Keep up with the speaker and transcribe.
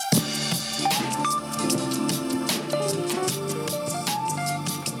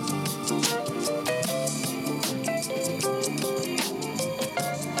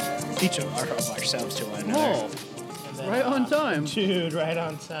Each of ourselves to one another. Oh, right on time. Dude, right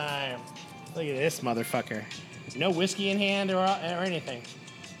on time. Look at this motherfucker. No whiskey in hand or anything.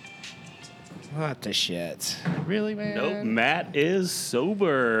 What the shit? Really, man? Nope, Matt is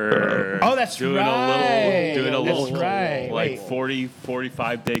sober. Oh, that's doing right. Doing a That's little, right. like Wait.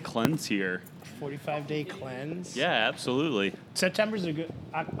 45 day cleanse here. 45-day cleanse. Yeah, absolutely. September's a good.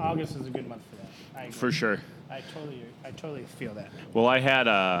 August is a good month for that. I agree. For sure. I totally feel that. Well, I had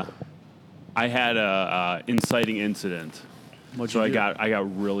a inciting incident. What'd So you I do?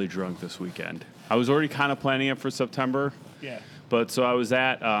 got really drunk this weekend. I was already kind of planning it for September, Yeah. but so I was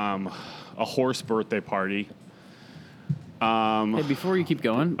at a horse birthday party. Hey, before you keep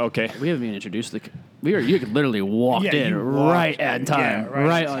going, Okay. we haven't even introduced the. You literally walked Yeah, in you walked right in. at time. Yeah,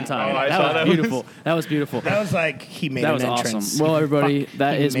 right on on time. Oh, I that thought was that was- beautiful. That was beautiful. That was like he made That an was entrance. awesome. Well, everybody,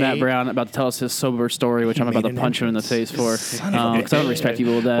 that He is Matt made- Brown about to tell us his sober story, which He I'm about made to an punch him in the face for. Son of a Because I don't bitch. respect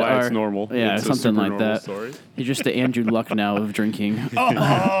people that Why are. it's normal. Yeah, It's a something super like normal that. story. He's just the Andrew Luck now of drinking.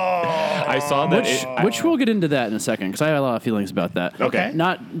 I saw that. Which we'll get into that in a second, because I have a lot of feelings about that. Okay.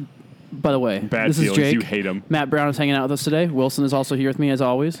 Not. By the way, Bad this feelings. is Jake. You hate him. Matt Brown is hanging out with us today. Wilson is also here with me as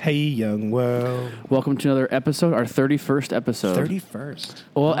always. Hey, young world. Welcome to another episode, our 31st episode. 31st.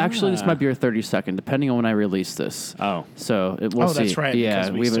 Well, actually, this might be our 32nd, depending on when I release this. Oh. So we'll see. that's right, Yeah,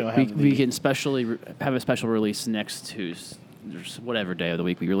 because we still have we the- can have a special release next Tuesday, whatever day of the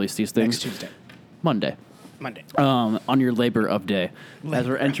week we release these things. Next Tuesday. Monday. Monday. On your labor of day, as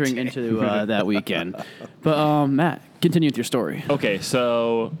we're entering into that weekend. But Matt, continue with your story. Okay,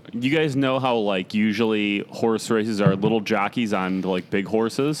 so you guys know how like usually horse races are little jockeys on like big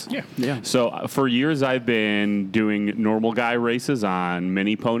horses. Yeah. Yeah. So for years I've been doing normal guy races on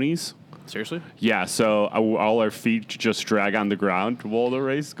mini ponies. Seriously? Yeah, so all our feet just drag on the ground while the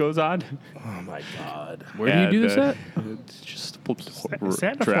race goes on. Oh my God. Where do you do this at? It's just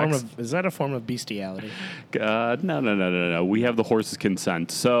Is that a form of bestiality? No. We have the horse's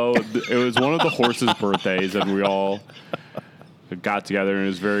consent. So it was one of the horse's birthdays, and we all got together, and it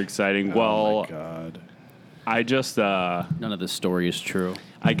was very exciting. Well, God. I just None of this story is true.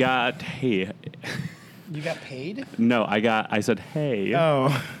 I got hey. You got paid? No, I said hey.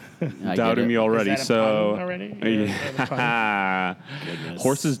 Oh. I Doubting get me it. already. Is that a So pun already? Yeah,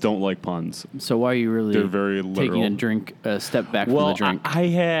 horses don't like puns. So why are you really They're very taking literal. a step back from Well, the drink? I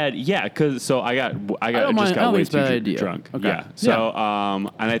had because so I don't just mind- I don't got think way it's a too bad idea. drunk. Okay. Yeah. So and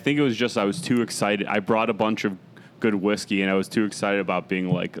I think it was just I was too excited. I brought a bunch of good whiskey, and I was too excited about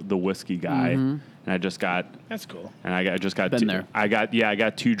being like the whiskey guy, and I just got That's cool. and I just got Been there. I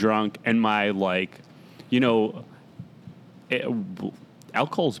got too drunk, and my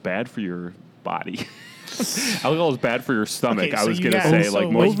alcohol's bad for your body. Alcohol is bad for your stomach. Okay, I so was you gonna got- say so like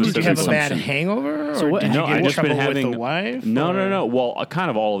more what, did you have a specifically. bad consumption. hangover? So Or what- did you No, get I in just been trouble having with the wife? No. or- Well, kind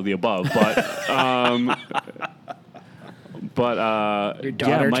of all of the above, but Your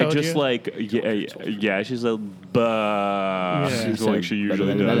daughter yeah, told just you? like yeah, she's like bah. She's like she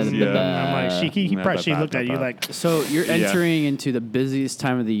usually does. Yeah. I'm like, she looked at you like, So you're entering into the busiest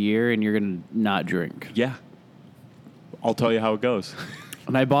time of the year, and you're gonna not drink. Yeah. I'll tell you how it goes.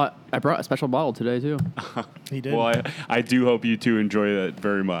 And I brought a special bottle today too. he did. Well, I do hope you two enjoy that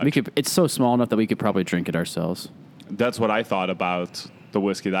very much. It's so small enough that we could probably drink it ourselves. That's what I thought about the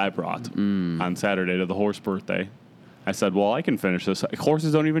whiskey that I brought on Saturday to the horse birthday. I said, well, I can finish this.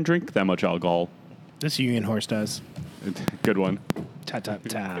 Horses don't even drink that much alcohol. This Union horse does. Good one. Ta ta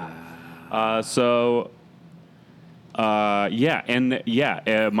ta.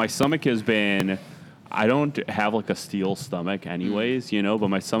 My stomach has been. I don't have like a steel stomach, anyways, but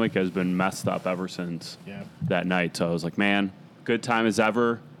my stomach has been messed up ever since that night. So I was like, man, good time as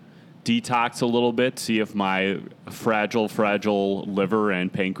ever. Detox a little bit, see if my fragile liver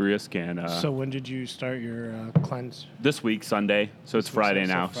and pancreas can. So when did you start your cleanse? This week, Sunday, so it's Friday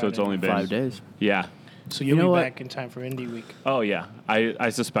now. So it's Friday. only been 5 days. Yeah. So you'll know be what? back in time for Indie Week. Oh yeah,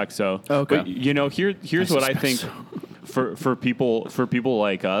 I suspect so. Okay. But here's what I think for people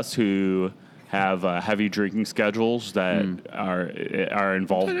like us who have heavy drinking schedules that are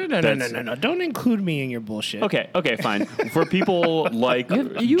involved. No. Don't include me in your bullshit. Okay, fine. For people like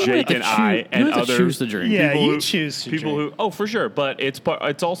You Jake and I and you have to choose others, the drink. Yeah, people you who- choose to people drink. who for sure, but it's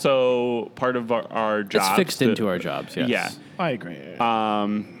also part of our jobs. It's fixed into our jobs. Yes. Yeah. I agree.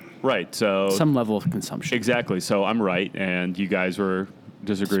 Right. So Some level of consumption. exactly. So I'm right, and you guys were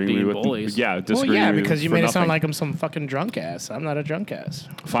disagreeing being with bullies. Yeah, Well, disagreeing yeah, with me because you for made it nothing. sound like I'm some fucking drunk ass. I'm not a drunk ass.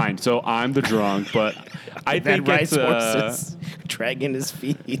 Fine. So I'm the drunk, but I think That it's rice horse is dragging his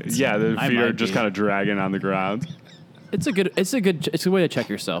feet. yeah, the I feet are might just be. kind of dragging on the ground. it's a good way to check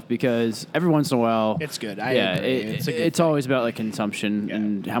yourself because every once in a while It's good. I agree. It's always about like consumption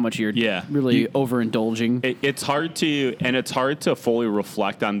and how much you're really You- overindulging. It's hard to fully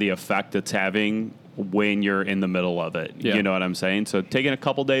reflect on the effect it's having when you're in the middle of it. Yeah. You know what I'm saying? So taking a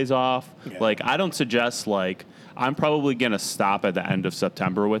couple days off, like I don't suggest like I'm probably gonna stop at the end of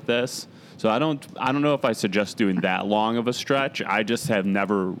September with this. So I don't know if I suggest doing that long of a stretch. I just have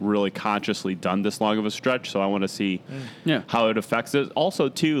never really consciously done this long of a stretch, so I want to see how it affects it. Also,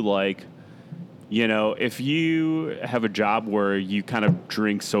 too, like, you know, if you have a job where you kind of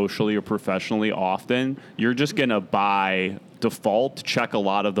drink socially or professionally often, you're just going to by default check a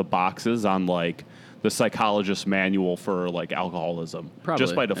lot of the boxes on like the psychologist's manual for like alcoholism. Probably,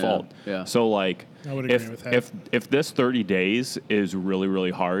 Just by default. yeah. So like I would agree with that. if this 30 days is really, really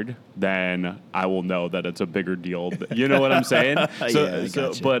hard, then I will know that it's a bigger deal. You know what I'm saying? Yeah, I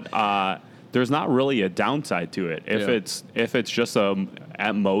gotcha. But there's not really a downside to it. If it's just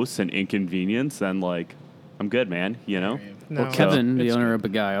at most an inconvenience, then like I'm good, man. You know. No, Well, Kevin, the it's owner of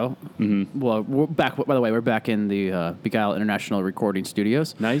Beguile. Well, we're back. By the way, we're back in the Beguile International Recording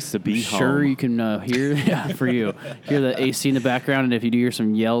Studios. Nice to be Sure, home. you can hear for you hear the AC in the background, and if you do hear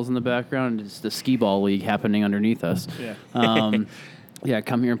some yells in the background, it's the skee ball league happening underneath us. Yeah. Yeah,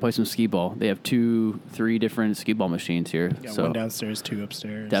 come here and play some skee ball. They have 2-3 different skee ball machines here. Got so one downstairs, two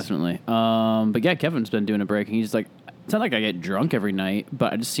upstairs. definitely. But yeah, Kevin's been doing a break, and he's like, it's not like I get drunk every night,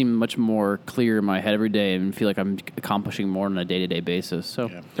 but I just seem much more clear in my head every day and feel like I'm accomplishing more on a day-to-day basis. So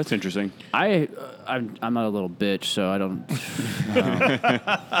Yeah. That's interesting. I'm not a little bitch, so I don't.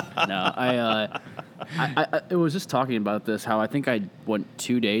 No, I was just talking about this. How I think I went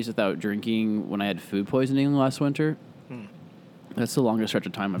 2 days without drinking when I had food poisoning last winter. That's the longest stretch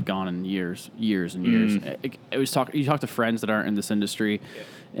of time I've gone in years and years. It was you talk to friends that aren't in this industry,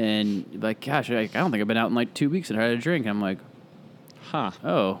 and you're like, gosh, I don't think I've been out in like 2 weeks and had a drink. And I'm like, Huh.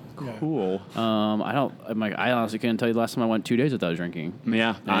 oh, Cool. I honestly couldn't tell you the last time I went 2 days without drinking.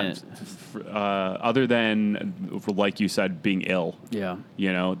 Yeah. And- Other than, like you said, being ill. Yeah.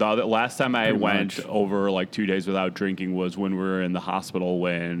 You know, the last time I Pretty went much. over like 2 days without drinking was when we were in the hospital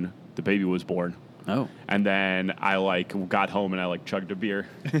when the baby was born. Oh. And then I like got home and I like chugged a beer.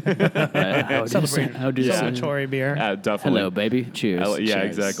 Celebratory beer. Definitely. Hello, baby. Cheers. Yeah, Cheers.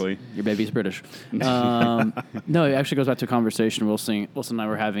 exactly. Your baby's British. No, it actually goes back to a conversation Wilson and I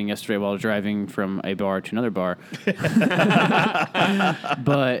were having yesterday while driving from a bar to another bar.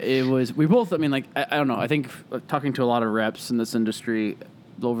 But we both, I mean, like, I don't know. I think talking to a lot of reps in this industry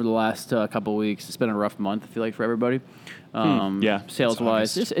over the last couple of weeks, it's been a rough month, I feel like, for everybody. Yeah.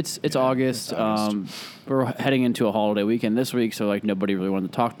 Sales-wise. It's August. We're heading into a holiday weekend this week, so, like, nobody really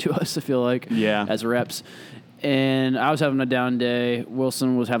wanted to talk to us, I feel like, as reps. And I was having a down day.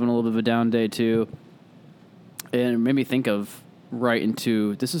 Wilson was having a little bit of a down day, too. And it made me think of right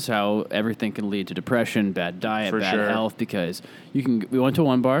into this is how everything can lead to depression, bad diet, For bad sure. health, because we went to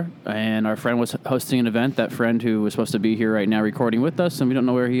one bar and our friend was hosting an event. That friend who was supposed to be here right now recording with us, and we don't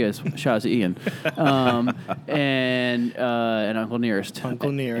know where he is. Shout out to Ian. And Uncle Nearest.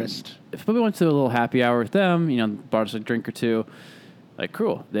 Uncle Nearest. But we went to a little happy hour with them, bought us a drink or two. Like,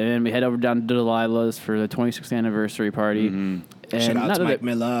 cool. Then we head over down to Delilah's for the 26th anniversary party. And Shout out not to that Mike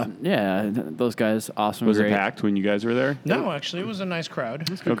Miller. yeah, those guys, awesome. Was great. it packed when you guys were there? No, actually, it was a nice crowd.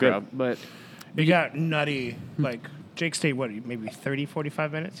 Good Okay. crowd, but It got nutty. Like, Jake stayed, maybe 30,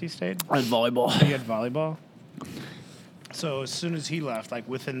 45 minutes he stayed? on volleyball. He had volleyball. So as soon as he left, like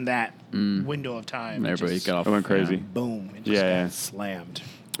within that window of time, Everybody got off. I went crazy. boom, it just Yeah. got slammed.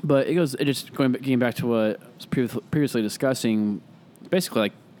 But getting back to what I was previously discussing, basically,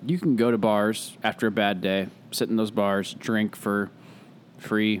 like, you can go to bars after a bad day, sit in those bars, drink for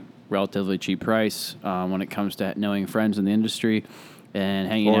free, relatively cheap price when it comes to knowing friends in the industry and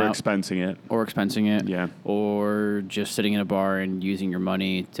hanging Or out. expensing it. Or expensing it. Yeah. Or just sitting in a bar and using your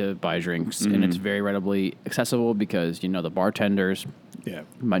money to buy drinks. And it's very readily accessible because the bartenders. Yeah.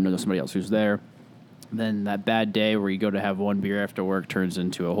 You might know somebody else who's there. Then that bad day where you go to have one beer after work turns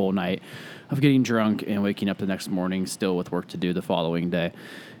into a whole night of getting drunk and waking up the next morning still with work to do the following day.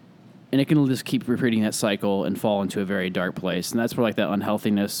 And it can just keep repeating that cycle and fall into a very dark place. And that's where, like, that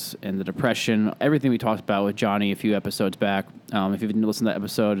unhealthiness and the depression, everything we talked about with Johnny a few episodes back. If you didn't listen to that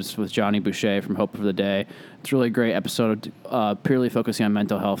episode, it's with Johnny Boucher from Hope for the Day. It's a really great episode, purely focusing on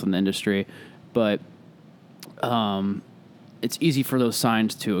mental health in the industry. But it's easy for those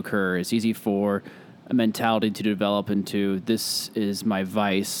signs to occur. It's easy for a mentality to develop into, this is my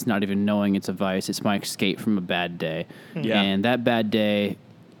vice, not even knowing it's a vice. It's my escape from a bad day. Yeah. And that bad day,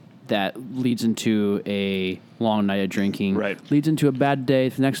 that leads into a long night of drinking. Right. Leads into a bad day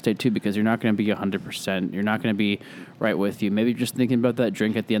the next day, too, because you're not going to be 100%. You're not going to be right with you. Maybe you're just thinking about that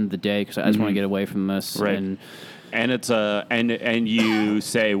drink at the end of the day because I just want to get away from this. Right. And it's and you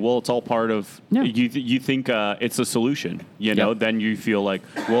say, well, it's all part of. Yeah. You think it's a solution, Yep. Then you feel like,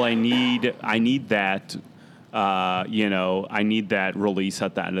 well, I need that, I need that release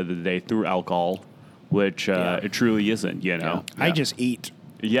at the end of the day through alcohol, which it truly isn't, I just eat.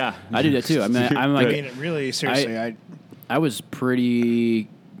 Yeah, I do that, too. I mean, I'm like, I mean, really, seriously, I was pretty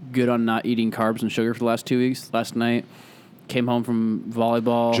good on not eating carbs and sugar for the last 2 weeks. Last night, came home from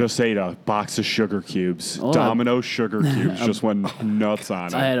volleyball. just ate a box of sugar cubes. Oh, Domino sugar cubes just went nuts on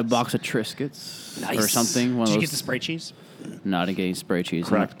it. I had a box of Triscuits or something. One Did of you those, get the spray cheese? Not getting spray cheese.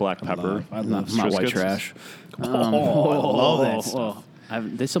 cracked black pepper. I Not, love not white Triscuits. trash. I love that stuff.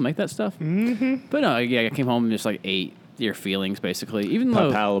 They still make that stuff? Mm-hmm. But no, yeah, I came home and just like ate your feelings basically. Even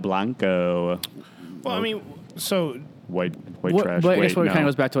though Papal Blanco. Well, I mean, so White what, trash. but I guess Wait, what kind of no.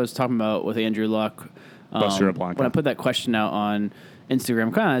 goes back to what I was talking about with Andrew Luck. Buster Blanco. When I put that question out on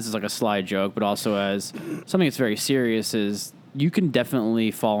Instagram, kind of as like a sly joke, but also as something that's very serious, is you can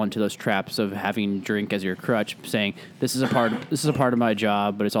definitely fall into those traps of having drink as your crutch, saying this is a part of my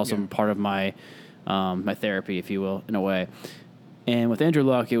job, but it's also part of my my therapy, if you will, in a way. And with Andrew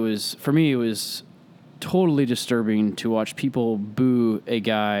Luck, it was totally disturbing to watch people boo a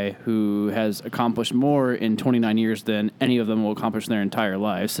guy who has accomplished more in 29 years than any of them will accomplish in their entire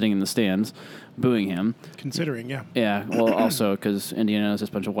lives, sitting in the stands, booing him. considering, yeah. Yeah, well, also because Indiana is just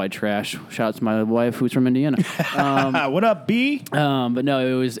a bunch of white trash. Shout out to my wife who's from Indiana. What up, B? But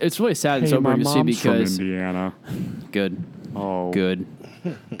no, it's really sad and Hey, sobering my to see mom's from because Indiana. good. Oh, Good.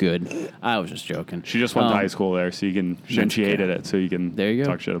 I was just joking. She just went to high school there, so you can. And she hated it, so you can. There you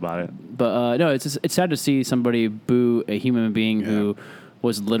go. Talk shit about it. But no, it's sad to see somebody boo a human being who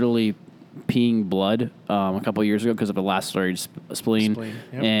was literally peeing blood a couple of years ago because of a lacerated spleen.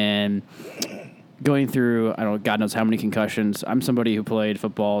 Yep. And going through, I don't know, God knows how many concussions. I'm somebody who played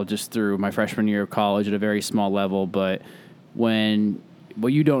football just through my freshman year of college at a very small level, but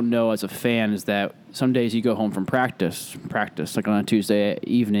what you don't know as a fan is that some days you go home from practice, like on a Tuesday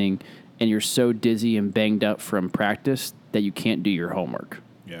evening, and you're so dizzy and banged up from practice that you can't do your homework.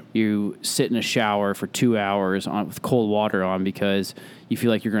 Yeah. You sit in a shower for 2 hours with cold water on because you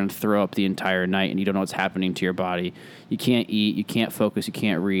feel like you're going to throw up the entire night and you don't know what's happening to your body. You can't eat, you can't focus, you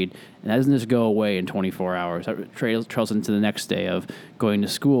can't read. And that doesn't just go away in 24 hours. That trails into the next day of going to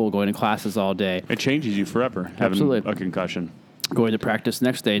school, going to classes all day, It changes you forever. Absolutely. Having a concussion. going to practice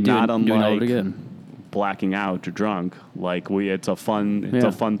next day, Not doing all unlike it again. blacking out or drunk. Like it's a fun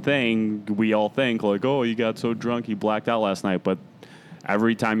Yeah. thing. We all think like, oh, you got so drunk, you blacked out last night, but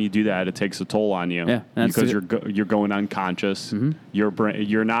every time you do that, it takes a toll on you. Yeah, that's because it. you're going unconscious. Your brain,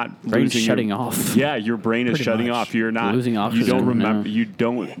 you're not Brain's losing shutting your, off. Yeah, your brain is Pretty shutting much. off. You're not Losing You oxygen, don't remember. yeah. You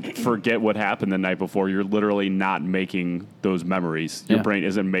don't forget what happened the night before. You're literally not making those memories. Your Yeah. brain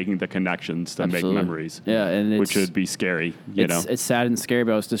isn't making the connections to Absolutely. make memories. Yeah, and which would be scary. You know. It's sad and scary,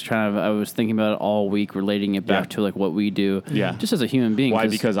 but I was just I was thinking about it all week, relating it back Yeah. to like what we do. Yeah. Just as a human being. Why?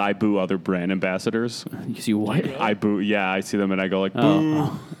 Because I boo other brand ambassadors. you see what? I boo. Yeah, I see them and I go like, boo.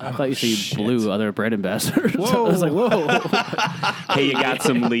 Oh, I thought you said you blew other brand ambassadors. I was like, whoa. Hey, you got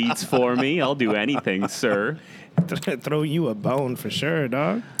some leads for me? I'll do anything, sir. Throw you a bone for sure,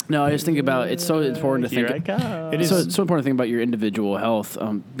 dog. No, I just think about it's so important to Here I think. go. It It's is. so important to think about your individual health.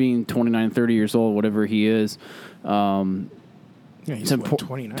 Being 29, 30 years old, whatever he is. Yeah, he's It's what,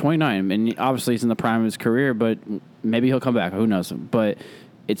 29. 29, and obviously he's in the prime of his career, but maybe he'll come back. Who knows? But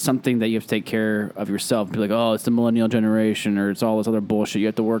it's something that you have to take care of yourself. Be like, oh, it's the millennial generation, or it's all this other bullshit. You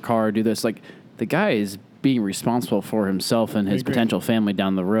have to work hard, do this. Like, the guy is being responsible for himself and his agree. potential family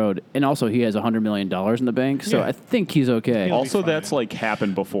down the road. And also, he has $100 million in the bank, so Yeah. I think he's okay. He'll be Also, fine. that's like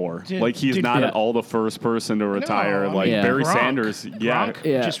happened before. Dude, like he's dude, not yeah. at all the first person to retire. No, I like mean, Yeah. Barry Gronk. Sanders. Yeah. Gronk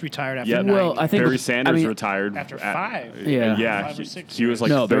Yeah. just retired after Yeah. 90. Well, I think Barry Sanders I mean, retired After at- 5. Yeah. Yeah. 5 or 6 He was like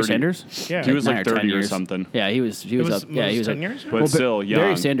no, 30. Barry Sanders? Yeah. He was 9 like or 10 30 or years. something. Yeah, he was It was up. Yeah, he was 10 up. years? But still young.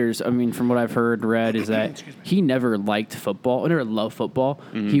 Barry Sanders, I mean, from what I've heard, read, is that he never liked football, never loved football.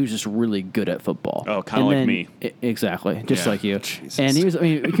 He was just really good at football. Oh, kinda And like then- me. Exactly, just Yeah. like you. Jesus. And he was, I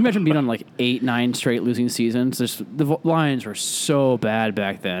mean, can you imagine being on like 8, 9 straight losing seasons? The Lions were so bad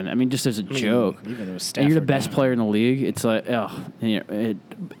back then. I mean, just as a joke. even with And you're the Stafford best now. player in the league. It's like,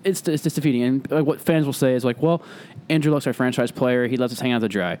 it's just defeating. And like, what fans will say is like, well, Andrew Luck's our franchise player. He lets us hang out to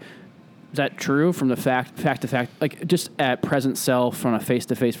dry. Is that true from the fact to fact? Like, just at present self, from a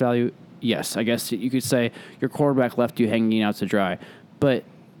face-to-face value, yes. I guess you could say your quarterback left you hanging out to dry. But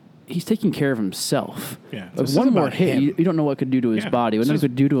he's taking care of himself. Yeah. Like This one is more about hit, him. you don't know what could do to his body. What it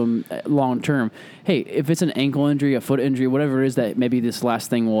could do to him long term. Hey, if it's an ankle injury, a foot injury, whatever it is that maybe this last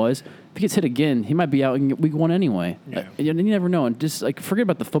thing was, if he gets hit again, he might be out in week 1 anyway. Yeah. You never know. And just like forget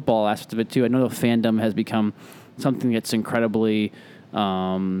about the football aspect of it too. I know the fandom has become something that's incredibly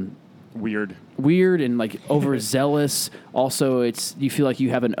weird and like overzealous. Also, you feel like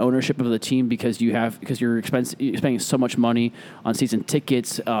you have an ownership of the team because you're spending so much money on season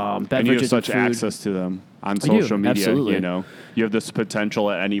tickets, beverages, and you have such food. access to them on social media. Absolutely. You know, you have this potential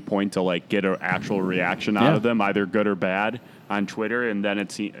at any point to like get an actual reaction out of them, either good or bad, on Twitter, and then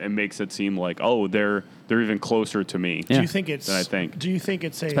it makes it seem like, oh, they're even closer to me. Do you think it's? than I think. Do you think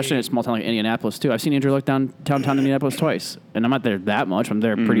it's Especially in a small town like Indianapolis too. I've seen Andrew Luck downtown Indianapolis twice, and I'm not there that much. I'm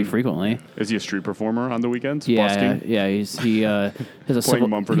there pretty frequently. Is he a street performer on the weekends? Yeah, Busking? yeah. He has a Playing civil.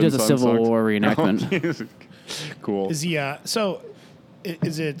 Mumford He does and a Sons Civil songs? War reenactment. Cool. Is he? So,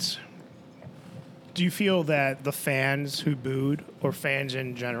 is it? Do you feel that the fans who booed, or fans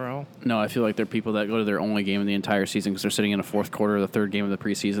in general? No, I feel like they're people that go to their only game in the entire season because they're sitting in a fourth quarter of the third game of the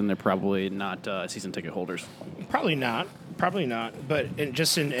preseason. They're probably not season ticket holders. Probably not. But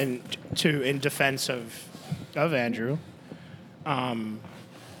in defense of Andrew, do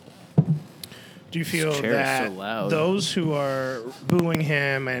you feel chair is that so loud. those who are booing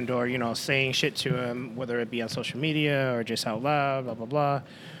him or saying shit to him, whether it be on social media or just out loud, blah blah blah,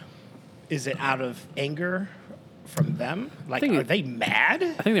 is it out of anger from them? Like, are they mad?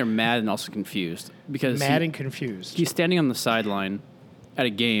 I think they're mad and also confused because Mad and confused. he's standing on the sideline at a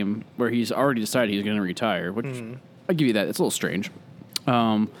game where he's already decided he's going to retire, which I'll give you that. It's a little strange.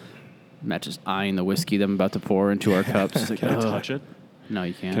 Matt just eyeing the whiskey that I'm about to pour into our cups. It's like, Can I touch it? No,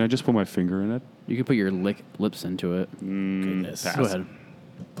 you can't. Can I just put my finger in it? You can put your lips into it. Goodness. Go ahead.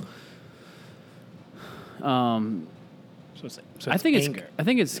 So I think anger. I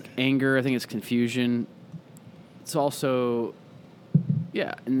think it's anger. I think it's confusion. It's also,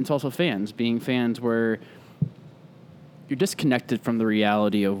 and it's also fans being fans where you're disconnected from the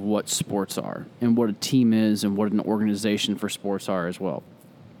reality of what sports are and what a team is and what an organization for sports are as well.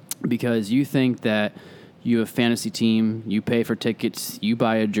 Because you think that you have a fantasy team, you pay for tickets, you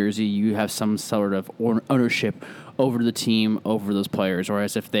buy a jersey, you have some sort of ownership over the team, over those players, or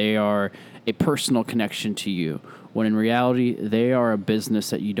as if they are a personal connection to you. When in reality, they are a business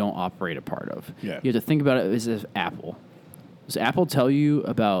that you don't operate a part of. Yeah. You have to think about it as if Apple. Does Apple tell you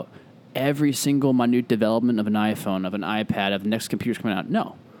about every single minute development of an iPhone, of an iPad, of the next computers coming out?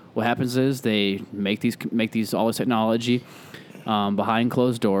 No. What happens is they make all this technology behind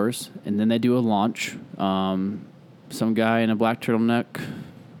closed doors, and then they do a launch. Some guy in a black turtleneck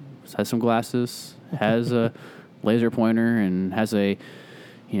has some glasses, has a laser pointer, and has a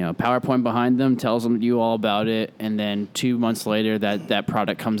PowerPoint behind them, tells them you all about it, and then 2 months later that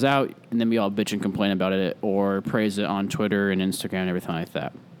product comes out, and then we all bitch and complain about it or praise it on Twitter and Instagram and everything like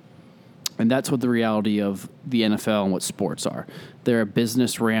that. And that's what the reality of the NFL and what sports are. They're a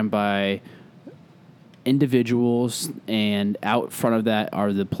business ran by individuals, and out front of that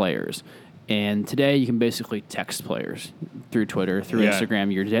are the players. And today you can basically text players through Twitter, through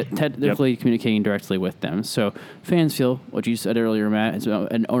Instagram. You're technically communicating directly with them. So fans feel what you said earlier, Matt, is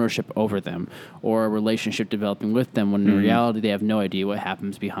an ownership over them or a relationship developing with them when in reality they have no idea what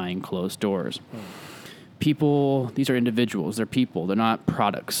happens behind closed doors. People, these are individuals. They're people. They're not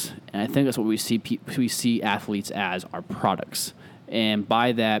products. And I think that's what we see athletes as, are products. And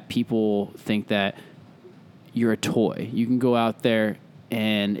by that, people think that you're a toy. You can go out there,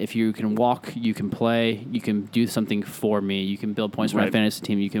 and if you can walk, you can play, you can do something for me, you can build points for my fantasy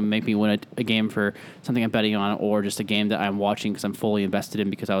team, you can make me win a game for something I'm betting on, or just a game that I'm watching because I'm fully invested in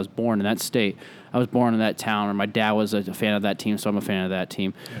because I was born in that state. I was born in that town, or my dad was a fan of that team, so I'm a fan of that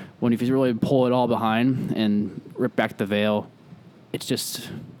team. Yeah. When if you really pull it all behind and rip back the veil, it's just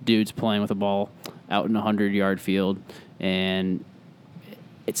dudes playing with a ball out in a 100-yard field, and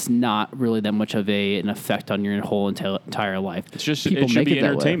it's not really that much of an effect on your whole entire life. It's just people it should make be it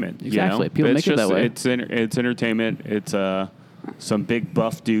entertainment. Exactly. You know? People make it that way. It's entertainment. It's some big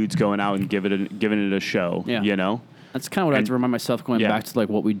buff dudes going out and giving it a show. Yeah. You know. That's kind of what I have to remind myself going back to like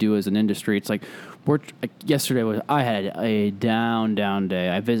what we do as an industry. It's like yesterday I had a down day.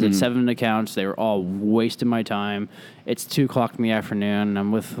 I visited 7 accounts. They were all wasting my time. It's 2:00 in the afternoon. And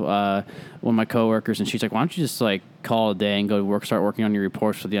I'm with one of my coworkers, and she's like, "Why don't you just like call it a day and go to work, start working on your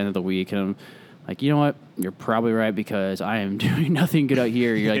reports for the end of the week?" And I'm like, you know what? You're probably right, because I am doing nothing good out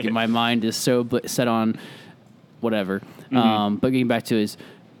here. You're like, my mind is so set on whatever. But getting back to is,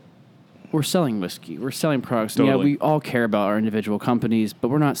 we're selling whiskey, we're selling products. And Totally. yeah, we all care about our individual companies, but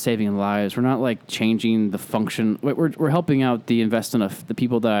we're not saving lives. We're not like changing the function. We're helping out the the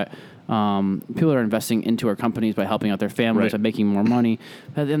people that are investing into our companies by helping out their families, Right. by making more money.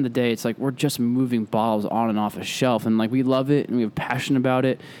 But at the end of the day, it's like we're just moving bottles on and off a shelf, and like we love it and we have passion about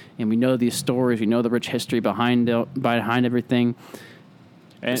it, and we know these stories, we know the rich history behind everything.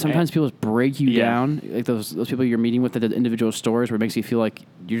 And Sometimes people just break you Yeah. down, like those people you're meeting with at the individual stores, where it makes you feel like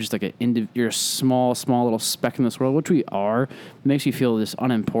you're just like you're a small little speck in this world, which we are. It makes you feel this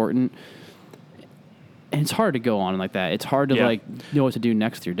unimportant, and it's hard to go on like that. It's hard to like know what to do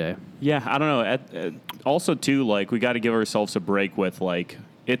next with your day. Yeah, I don't know. Also, too, like we got to give ourselves a break with like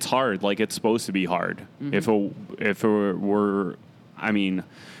it's hard. Like it's supposed to be hard.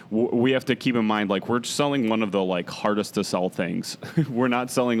 We have to keep in mind like we're selling one of the like hardest to sell things. We're not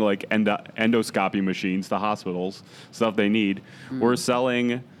selling like endoscopy machines to hospitals, stuff they need. We're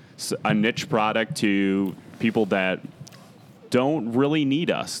selling a niche product to people that don't really need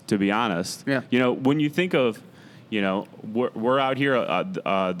us, to be honest. Yeah. You know, when you think of, you know, we're out here,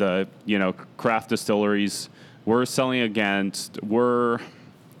 the, you know, craft distilleries, we're selling,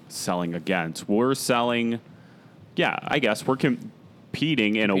 yeah, I guess we're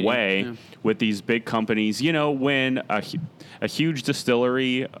competing in a way with these big companies. You know, when a huge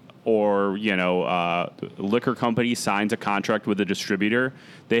distillery or, you know, liquor company signs a contract with a distributor,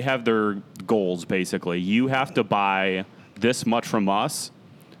 they have their goals, basically. You have to buy this much from us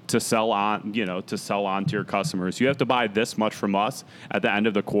to sell on, you know, to sell on to your customers. You have to buy this much from us at the end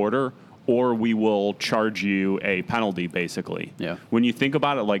of the quarter, or we will charge you a penalty, basically. Yeah. When you think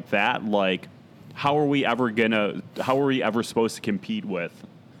about it like that, like, how are we ever supposed to compete with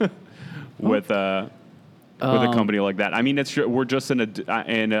a company like that? I mean, we're just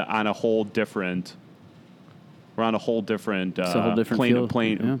on a whole different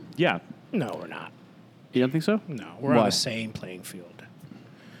field. Yeah. No, we're not. You don't think so? No, we're Why? on the same playing field.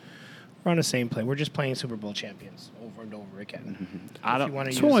 We're on the same plane. We're just playing Super Bowl champions over and over again. I don't- If you want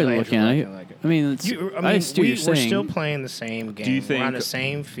to That's use one way to language look at it. like it. I mean, I see what you're we're saying. still playing the same game. Do you we're on think- the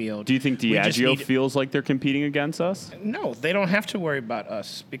same field. Do you think We just Diageo need- feels like they're competing against us? No, they don't have to worry about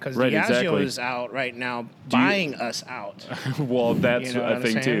us because Right, Diageo exactly. is out right now you- buying us out. Well, that's You know what a I'm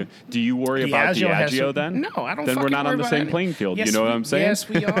thing saying? too. Do you worry about has Diageo to- then? No, I don't. Then we're fucking not on worry the about same any- playing field. Yes, You know what I'm saying? Yes,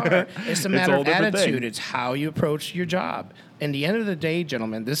 we are. It's a matter all of different attitude. thing. It's how you approach your job. In the end of the day,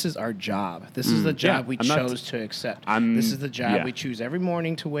 gentlemen, this is our job. This is the job we I'm not- chose to accept. I'm- This is the job yeah. we choose every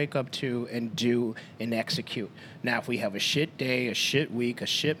morning to wake up to and do and execute. Now, if we have a shit day, a shit week, a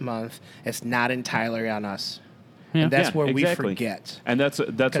shit month, it's not entirely on us. Yeah. And that's Yeah, where exactly. we forget. And that's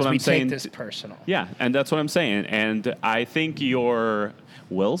what Because I'm we saying. take this personal. Yeah, and that's what I'm saying. And I think you're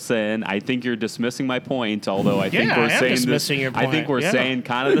Wilson. I think you're dismissing my point. Although I think Yeah, we're I am saying dismissing your I think point. we're Yeah. saying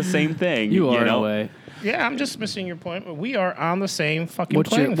kind of the same thing. You are in know? a way. Yeah, I'm just missing your point, but we are on the same fucking What's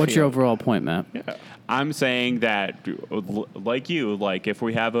playing your field. overall point, Matt? Yeah. I'm saying that, like you, like if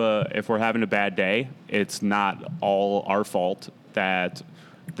we're having a bad day, it's not all our fault that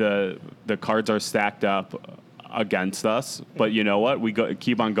the cards are stacked up against us. But you know what? We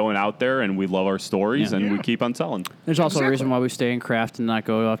keep on going out there, and we love our stories, Yeah. and we Yeah. keep on selling. There's also a Exactly. reason why we stay in craft and not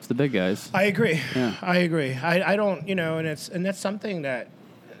go off to the big guys. I agree. Yeah. I agree. I don't, you know, and that's something that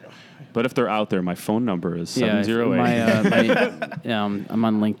But if they're out there, my phone number is Yeah, 708. I'm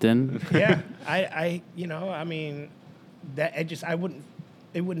on LinkedIn. yeah, I you know, I mean that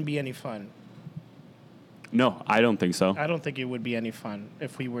it wouldn't be any fun. No, I don't think so. I don't think it would be any fun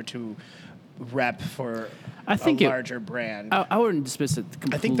if we were to rep for I think a larger brand. I wouldn't dismiss it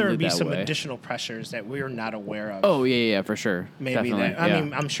completely I think there would be that some way. additional pressures that we're not aware of. Oh yeah, for sure. Maybe Definitely. that. I yeah.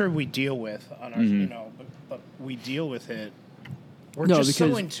 mean, I'm sure we deal with on our, Mm-hmm. you know, but we deal with it. We're No, just so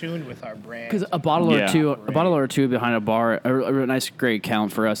because- in tune with our brand. Because a bottle Yeah. or two behind a bar, a nice great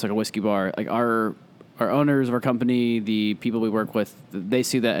account for us, like a whiskey bar. Like our owners of our company, the people we work with, they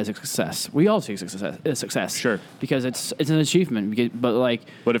see that as a success. We all see success. Sure. Because it's an achievement.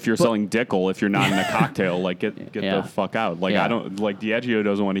 But if you're selling Dickel, if you're not in a cocktail, like get Yeah. the fuck out. Like Yeah. I don't like Diageo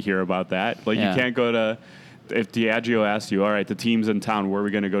doesn't want to hear about that. Like Yeah. you can't go to. If Diageo asks you, all right, the team's in town, where are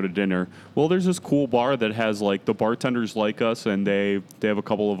we going to go to dinner? Well, there's this cool bar that has like the bartenders like us, and they have a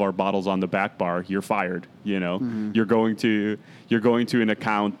couple of our bottles on the back bar. You're fired. You know, Mm-hmm. you're going to an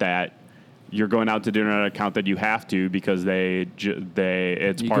account that. You're going out to dinner at an account that you have to because it's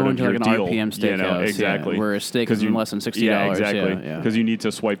You part go of into your like an deal. RPM You know, steakhouse, yeah, exactly. where a steak 'Cause is less than $60. Yeah, exactly. Yeah. Because you need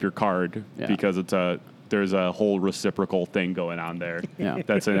to swipe your card Yeah. because there's a whole reciprocal thing going on there. Yeah.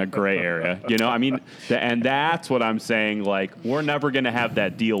 That's in a gray area. You know, I mean, and that's what I'm saying. Like, we're never going to have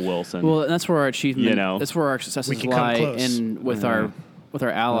that deal, Wilson. Well, that's where our achievement. You know? That's where our successes We can come lie close. in with our with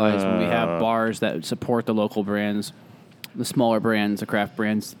our allies when we have bars that support the local brands, the smaller brands, the craft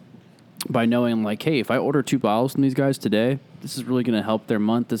brands, by knowing like, hey, if I order 2 bottles from these guys today, this is really going to help their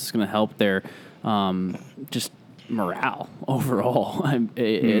month. This is going to help their just morale overall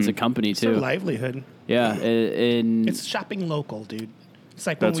as a company It's too. their livelihood. Yeah, It's shopping local, dude. It's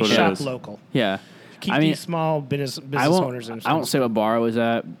like That's when we what it shop is. local. yeah. Keep I mean, these small business I owners in. won't say what bar I was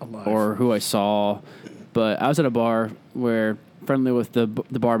at Alive. or who I saw, but I was at a bar where friendly with the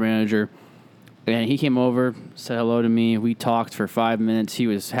bar manager, and he came over, said hello to me. We talked for 5 minutes. He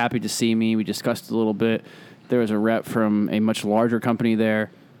was happy to see me. We discussed a little bit. There was a rep from a much larger company there.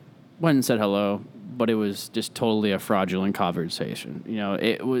 Went and said hello, but it was just totally a fraudulent conversation. You know,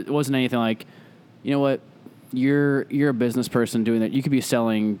 it wasn't anything like, you know what, you're a business person doing that. You could be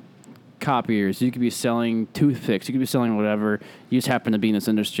selling copiers, you could be selling toothpicks, you could be selling whatever. You just happen to be in this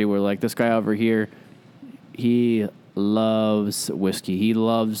industry where, like, this guy over here, he loves whiskey. He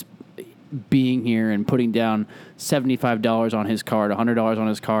loves being here and putting down $75 on his card, $100 on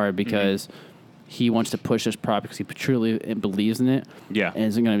his card because he wants to push this product because he truly believes in it. Yeah. And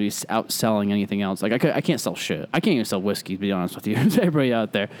isn't going to be outselling anything else. Like, I can't sell shit. I can't even sell whiskey, to be honest with you. Everybody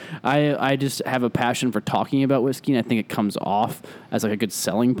out there. I just have a passion for talking about whiskey, and I think it comes off as like a good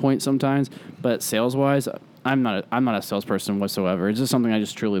selling point sometimes. But sales-wise, I'm not a salesperson whatsoever. It's just something I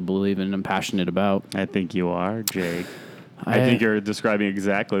just truly believe in and I'm passionate about. I think you are, Jake. I think you're describing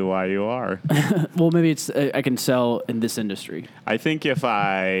exactly why you are. Well, maybe it's I can sell in this industry. I think if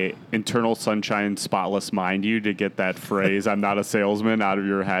I internal sunshine spotless mind you to get that phrase, I'm not a salesman, out of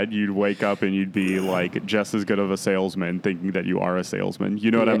your head, you'd wake up and you'd be like just as good of a salesman thinking that you are a salesman.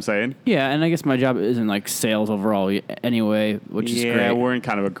 You know what I'm saying? Yeah, and I guess my job isn't like sales overall anyway, which is great. Yeah, we're in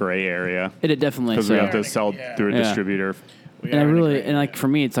kind of a gray area It definitely because we so. have to sell through a Yeah. distributor. And I really, and like for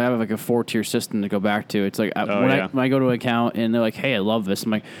me, it's like I have like a 4-tier system to go back to. It's like when I go to an account and they're like, "Hey, I love this," I'm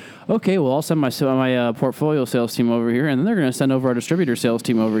like, "Okay, well, I'll send my portfolio sales team over here, and then they're going to send over our distributor sales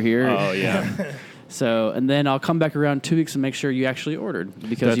team over here." Oh yeah, So, and then I'll come back around 2 weeks and make sure you actually ordered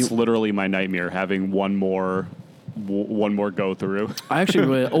because that's literally my nightmare, having one more go through. I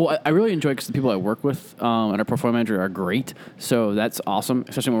actually I really enjoy it because the people I work with and our portfolio manager are great. So that's awesome,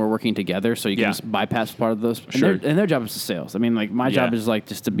 especially when we're working together. So you can just bypass part of those. Sure. And their job is the sales. I mean, like my job is like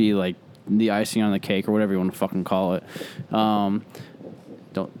just to be like the icing on the cake or whatever you want to fucking call it. Don't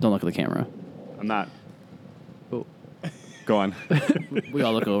look at the camera. I'm not. Go on. We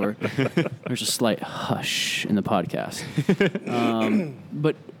all look over. There's a slight hush in the podcast.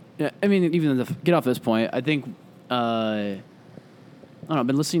 But I mean, even to get off this point, I think. I don't know. I've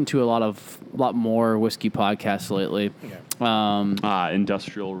been listening to a lot more whiskey podcasts lately. Yeah.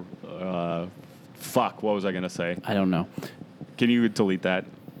 Industrial. Fuck. What was I gonna say? I don't know. Can you delete that?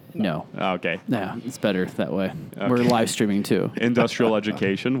 No. Okay. Yeah, it's better that way. We're live streaming too. Industrial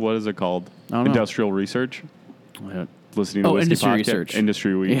education. What is it called? I don't know. Industrial research. Listening to Oh, whiskey industry podcast? research.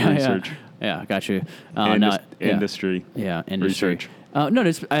 Industry research. Yeah, got you. Industry. Yeah, industry. Research. No,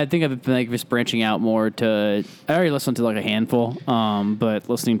 I think I've been like just branching out more to. I already listened to like a handful, but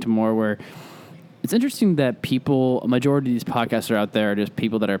listening to more where it's interesting that a majority of these podcasts are out there are just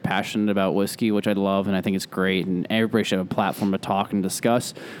people that are passionate about whiskey, which I love, and I think it's great, and everybody should have a platform to talk and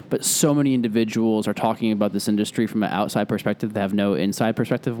discuss. But so many individuals are talking about this industry from an outside perspective that have no inside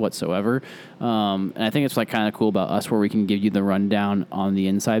perspective whatsoever. And I think it's like kind of cool about us where we can give you the rundown on the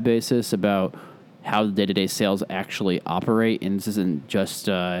inside basis about how the day-to-day sales actually operate, and this isn't just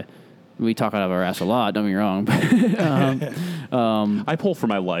we talk out of our ass a lot, don't get me wrong. I pull for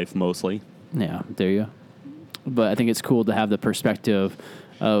my life mostly. Yeah, there you go. But I think it's cool to have the perspective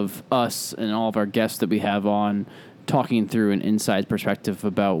of us and all of our guests that we have on talking through an inside perspective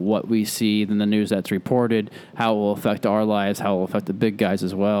about what we see in the news that's reported, how it will affect our lives, how it will affect the big guys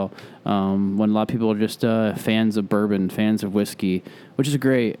as well. When a lot of people are just fans of bourbon, fans of whiskey, which is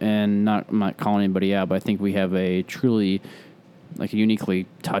great, and I'm not calling anybody out, but I think we have a truly, like a uniquely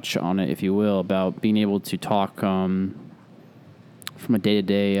touch on it, if you will, about being able to talk from a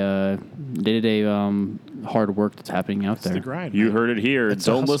day-to-day hard work that's happening out there. It's the grind. You man. heard it here.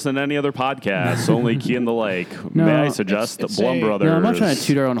 Don't listen to any other podcasts. Only Key in the Lake. No, May I suggest it's Blum Brothers? No, I'm not trying to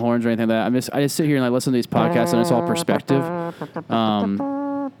toot our own horns or anything like that. I just sit here and I listen to these podcasts and it's all perspective.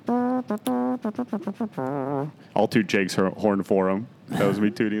 I'll toot Jake's horn for him. That was me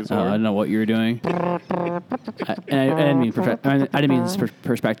tooting his I horn. don't know what you were doing. I didn't mean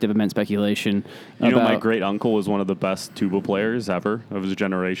perspective. I meant speculation. You know, my great uncle was one of the best tuba players ever of his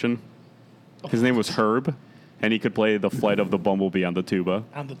generation. His name was Herb, and he could play the Flight of the Bumblebee on the tuba.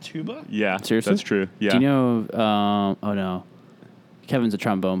 On the tuba? Yeah, Seriously? that's true. Yeah. Do you know? Oh no, Kevin's a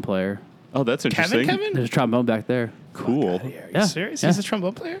trombone player. Oh, that's interesting. Kevin? There's a trombone back there. Cool. Are you Yeah, serious? yeah. He's a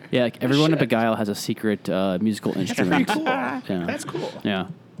trombone player? Yeah, like everyone at Shit. Beguile has a secret musical That's instrument. pretty cool. Yeah. That's cool. Yeah,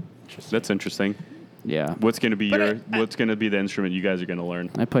 That's interesting. yeah. What's going to be But what's going to be the instrument you guys are going to learn?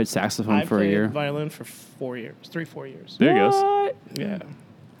 I played saxophone I for a played year. violin for 4 years, 4 years. There he goes. What? Yeah.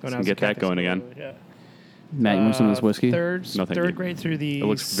 When So I was get at that Catholic going school, again. Yeah. Matt, you want some of this whiskey? Third No, thank you. grade through the. It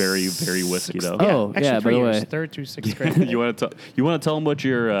looks very, very whiskey, though. Oh, actually yeah, by 3 the years, way. third through sixth grade. You want to tell them what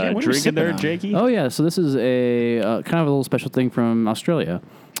you're what are you drinking sipping there, on? Jakey? Oh yeah, so this is a kind of a little special thing from Australia.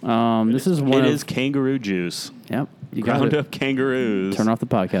 This is one It of is kangaroo juice. Yep, you got Ground it. up kangaroos. Turn off the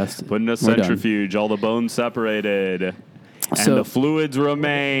podcast. Put in a We're done. centrifuge, all the bones separated, and So- the fluids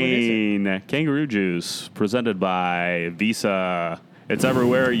remain. Kangaroo juice, presented by Visa. It's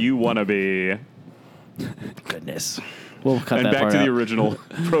everywhere you want to be. Goodness. We'll cut And that back part to out. the original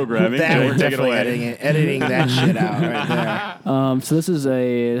programming. That Jay, we're take it definitely away. editing that shit out right there. So this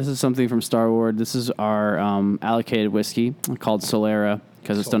is something from Star Wars. This is our allocated whiskey called Solera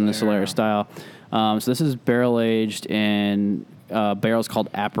because it's done in the Solera style. So this is barrel aged in barrels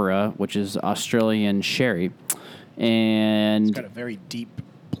called Apera, which is Australian sherry, and It's got a very deep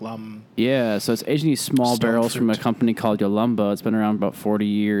plum. yeah, so it's aged in these small Stone barrels from a fruit. company called Yolumba. It's been around about 40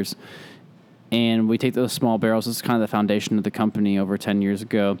 years. And we take those small barrels. This is kind of the foundation of the company over 10 years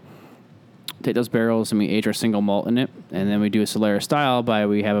ago. Take those barrels and we age our single malt in it. And then we do a Solera style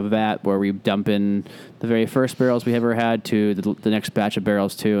we have a vat where we dump in the very first barrels we ever had to the next batch of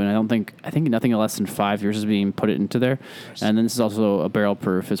barrels too. And I think nothing less than 5 years is being put into there. And then this is also a barrel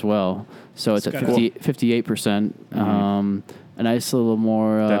proof as well. So it's at got 58%. A nice little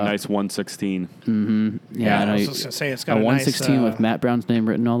more. That nice 116. Yeah, I know I was you- just gonna say it's a got a 116 nice, with Matt Brown's name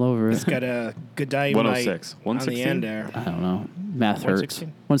written all over it. It's got a Godiva 106. on the 116? end there. I don't know. Math hurts. 116?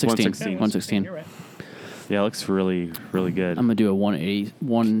 116. 116. 116. You're right. Yeah, it looks really, really good. I'm going to do a 180,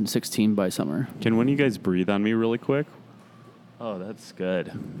 116 by summer. Can one of you guys breathe on me really quick? Oh, that's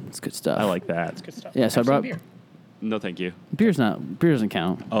good. It's good stuff. I like that. Good stuff. Yeah, so I Have some brought- beer. No, thank you. Beer doesn't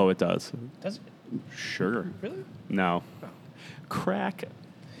count. Oh, it does. Does it? Sure. Really? No. Crack.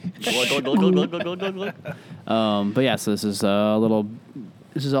 But yeah, so this is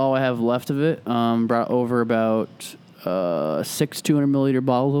this is all I have left of it. Brought over about 6 200 milliliter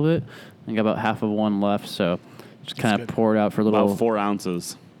bottles of it. I got about half of one left, so just kind of good. pour it out for a little. About 4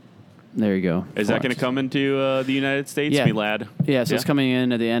 ounces. There you go. Is that going to come into the United States, Yeah. me lad? Yeah, so it's coming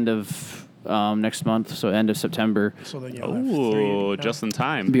in at the end of next month, so end of September. So then you'll have Oh, 3. just in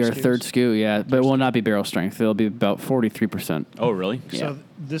time. Be our SKUs. third SKU, yeah, but it will not be barrel strength. It'll be about 43%. Oh, really? Yeah. So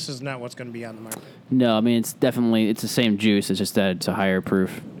this is not what's going to be on the market. No, I mean it's the same juice. It's just that it's a higher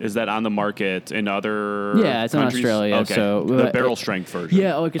proof. Is that on the market in other Yeah, it's in countries? Australia, Okay. so- the but barrel it- strength version.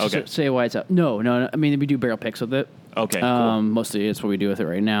 Yeah, I could Okay. say why it's out. No. I mean we do barrel picks with it. Okay, cool. Mostly it's what we do with it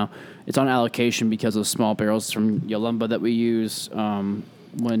right now. It's on allocation because of small barrels from Yolumba that we use.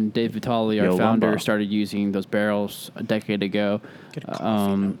 When Dave Vitale, our Yolumba. founder, started using those barrels a decade ago, Get a coffee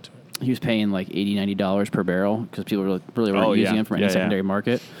note to it. he was paying like $80, $90 per barrel because people really weren't Oh, using yeah. them from any Yeah, yeah. secondary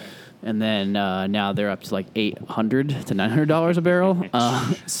market. And then now they're up to like $800 to $900 a barrel.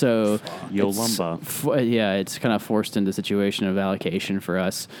 So Yolumba. it's kind of forced into the situation of allocation for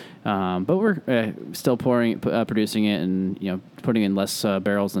us. But we're still producing it, and putting in less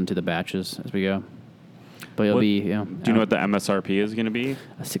barrels into the batches as we go. But it'll be Do you know what the MSRP is going to be?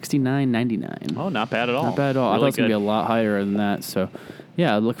 $69.99. Oh, not bad at all. Not bad at all. I thought it was going to be a lot higher than that. So,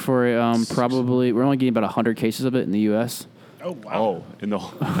 yeah, look for it. Probably we're only getting about 100 cases of it in the U.S. Oh, wow. Oh, in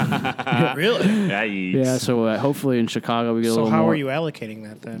the Really? Yikes. Yeah, so hopefully in Chicago we get a So little how more. are you allocating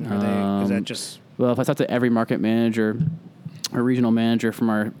that then? Is that just... Well, if I talk to every market manager or regional manager from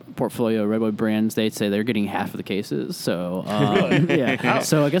our portfolio of Redwood brands, they'd say they're getting half of the cases. So, yeah.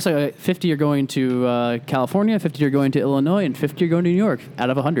 So I guess 50 are going to California, 50 are going to Illinois, and 50 are going to New York out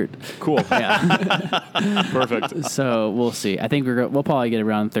of 100. Cool. Yeah. Perfect. So we'll see. I think we'll probably get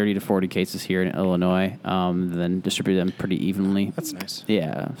around 30 to 40 cases here in Illinois, then distribute them pretty evenly. That's nice.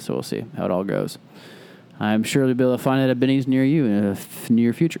 Yeah, so we'll see how it all goes. I'm sure we'll be able to find it at Benny's near you in the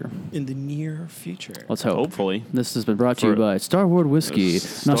near future. In the near future. Let's hope. Hopefully. This has been brought to you For- by Starward Whiskey, an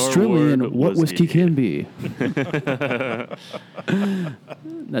Starward Australian what whiskey whiskey. can be.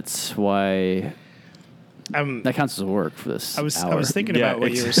 That's why that counts as work for this I was hour. thinking Yeah, about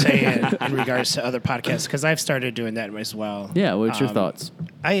what you were saying in regards to other podcasts because I've started doing that as well. Yeah, what's your thoughts?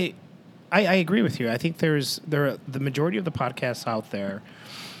 I agree with you. I think the majority of the podcasts out there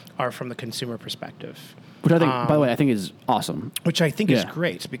are from the consumer perspective, Which I think, by the way, I think is awesome. which I think is Yeah.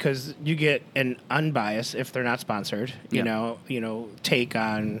 great because you get an unbiased, if they're not sponsored, you Yeah. know, take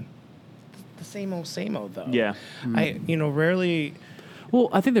on the same old though. Yeah. I rarely. Well,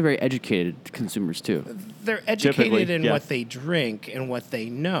 I think they're very educated consumers too. They're educated Typically, in yeah. what they drink and what they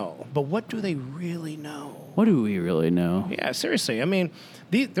know, but what do they really know? What do we really know? Yeah, seriously. I mean,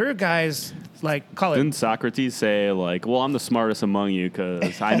 there are guys like call it. Didn't Socrates say like, "Well, I'm the smartest among you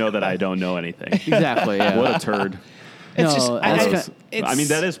because I know that I don't know anything"? Exactly. Yeah. What a turd. It's No, just, that's I mean,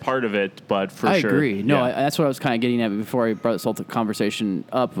 that is part of it, but for I sure. agree. No, yeah. that's what I was kind of getting at before I brought this whole conversation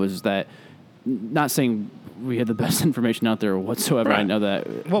up. Was that not saying we had the best information out there whatsoever? I Right. know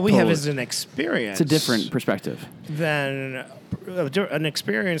that. what we have totally. is an experience. It's a different perspective. than an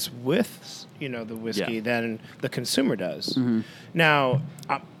experience with the whiskey Yeah. than the consumer does. Mm-hmm. Now,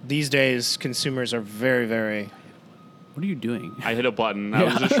 these days, consumers are very, very. What are you doing? I hit a button. I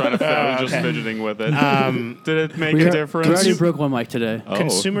was just trying to. I was just okay. fidgeting with it. Did it make We a are- difference? We already broke one mic today. Oh.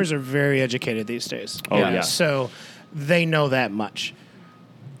 Consumers are very educated these days. Oh, yeah. So they know that much.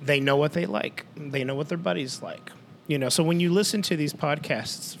 They know what they like. They know what their buddies like. So when you listen to these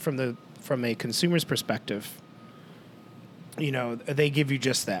podcasts from a consumer's perspective, they give you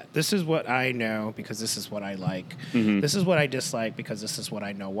just that. This is what I know because this is what I like. Mm-hmm. This is what I dislike because this is what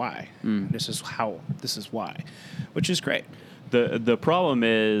I know why. This is why, which is great. The problem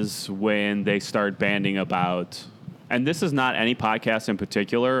is when they start banding about, and this is not any podcast in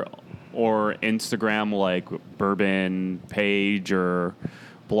particular, or Instagram like Bourbon page or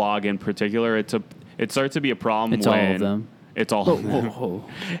blog in particular. It starts to be a problem. It's when all of them. It's all. of them.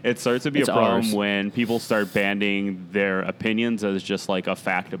 It starts to be It's a problem ours. when people start banding their opinions as just like a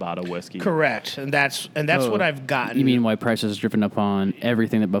fact about a whiskey. Correct, and that's Oh, what I've gotten. You mean why prices is driven up on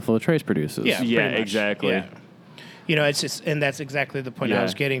everything that Buffalo Trace produces? Yeah, Yeah, pretty much. exactly. Yeah. It's just, and that's exactly the point I Yeah.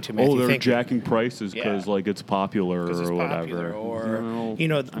 was getting to. Oh, Matthew. they're Thank you. jacking prices because Yeah. like it's popular Because it's or popular, whatever. or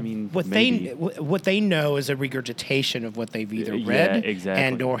Well, I mean, what maybe. what they know is a regurgitation of what they've either Yeah, read exactly.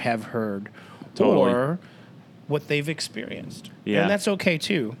 and or have heard, Totally. or what they've experienced. Yeah. And that's okay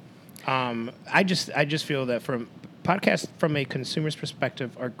too. I just feel that from podcasts from a consumer's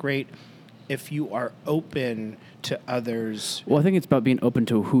perspective are great if you are open to others. Well, I think it's about being open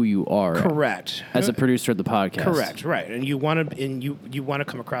to who you are. Correct. As a producer of the podcast. Correct. Right. And you want to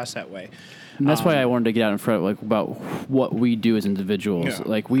come across that way. And that's why I wanted to get out in front like about what we do as individuals. Yeah.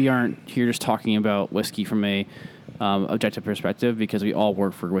 Like we aren't here just talking about whiskey from a objective perspective because we all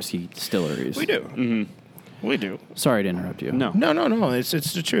work for whiskey distilleries. We do. Mm-hmm. We do. Sorry to interrupt you. No. No. It's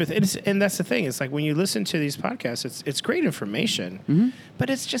the truth. And that's the thing. It's like when you listen to these podcasts, it's great information,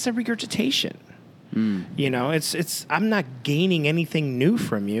 but it's just a regurgitation. It's I'm not gaining anything new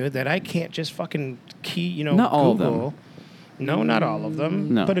from you that I can't just fucking key. Not all of them. Google. No, not all of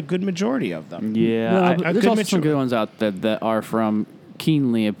them. No. But a good majority of them. Yeah, No, I- but a there's good also some mature- good ones out there that are from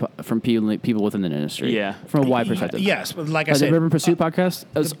people within the industry. Yeah. From a wide perspective. Yes, but like I The said, Bourbon Pursuit podcast,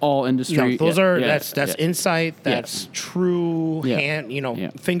 that's all industry. no, those yeah, are yeah, that's yeah. insight. That's true Yeah. hand. Yeah.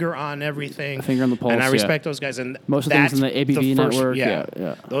 Finger on everything. Finger on the pulse, And I yeah. respect those guys. And Most of the things that's in the ABV first- network,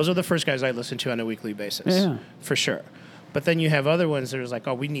 yeah. Those are the first guys I listen to on a weekly basis. Yeah. For sure. But then you have other ones that are like,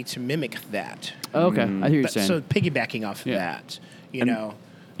 oh, we need to mimic that. Oh, okay, I hear what you're saying. So piggybacking off Yeah. that,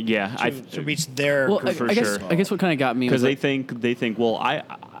 yeah, to reach their well, for I guess sure. I guess what kind of got me because was they like, think well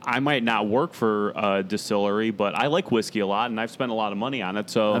I might not work for a distillery, but I like whiskey a lot and I've spent a lot of money on it.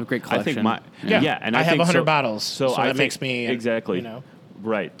 So I have a great I think collection. and I have think 100 bottles, so I that think- makes me exactly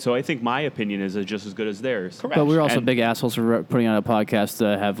right. So I think my opinion is just as good as theirs. Correct. but we're also And- big assholes for putting on a podcast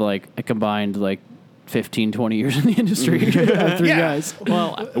that have like a combined like 15, 20 years in the industry. Three Yeah. guys.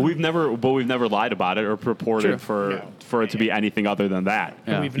 Well, we've never lied about it or purported True. for it to be anything other than that.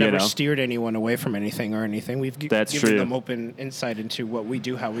 Yeah. We've You never know? steered anyone away from anything or anything. We've That's given true. them open insight into what we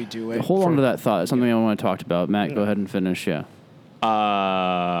do, how we do it. Hold on to that thought. It's something I want to talk about. Matt, go ahead and finish. Yeah.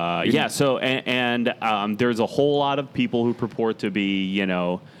 Yeah. So and there's a whole lot of people who purport to be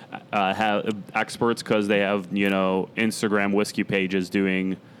have experts because they have Instagram whiskey pages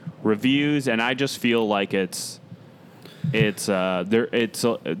doing reviews, and I just feel like there's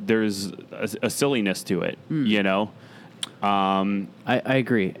a silliness to it, I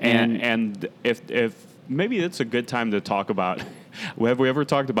agree. and if maybe it's a good time to talk about. Have we ever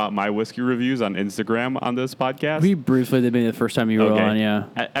talked about my whiskey reviews on Instagram on this podcast? we briefly did maybe the first time you were on, yeah.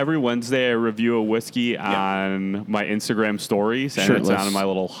 Every Wednesday, I review a whiskey on my Instagram stories, and Shirtless. it's on my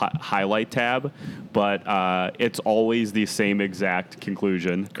little highlight tab. But it's always the same exact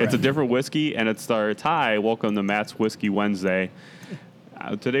conclusion. It's a different whiskey, and it starts, "Hi, welcome to Matt's Whiskey Wednesday.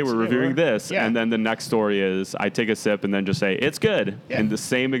 Today we're reviewing this," Yeah. and then the next story is I take a sip and then just say it's good in the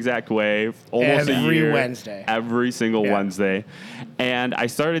same exact way, almost a Every year, Wednesday. every single Yeah. Wednesday. And I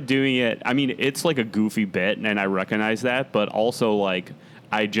started doing it. I mean, it's like a goofy bit, and I recognize that, but also like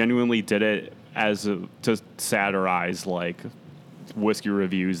I genuinely did it to satirize like whiskey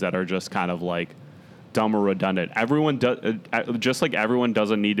reviews that are just kind of like dumb or redundant. Everyone does, just like everyone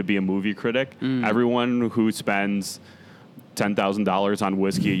doesn't need to be a movie critic. Everyone who spends $10,000 on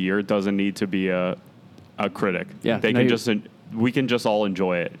whiskey a year doesn't need to be a critic. Yeah, they can just. We can just all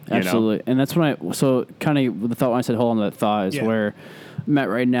enjoy it. Absolutely. You know? And that's when so kind of the thought when I said hold on to that thought is where I'm at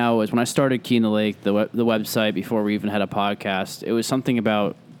right now is when I started Key in the Lake, the website, before we even had a podcast, it was something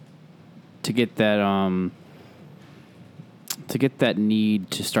about to get that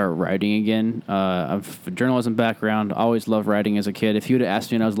need to start writing again. I've a journalism background, always loved writing as a kid. If you would have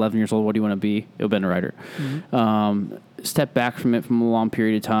asked me when I was 11 years old, what do you want to be? It would have been a writer. Stepped back from it from a long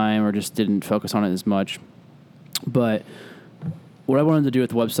period of time or just didn't focus on it as much. But what I wanted to do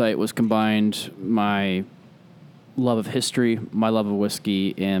with the website was combined my love of history, my love of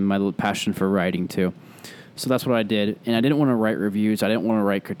whiskey, and my passion for writing too. So that's what I did. And I didn't want to write reviews. I didn't want to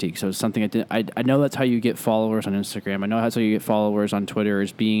write critiques. So it's something I did. I know that's how you get followers on Instagram. I know that's how you get followers on Twitter,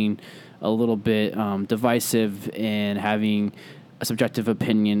 is being a little bit divisive and having a subjective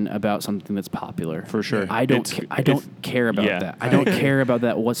opinion about something that's popular. For sure. I don't care about that. I don't care about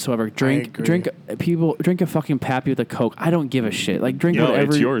that whatsoever. Drink a fucking Pappy with a Coke. I don't give a shit. Like drink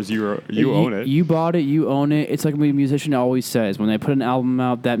whatever. It's yours. You own it. You bought it. You own it. It's like a musician always says, when they put an album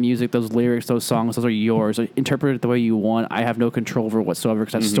out, that music, those lyrics, those songs, those are yours. Interpret it the way you want. I have no control over it whatsoever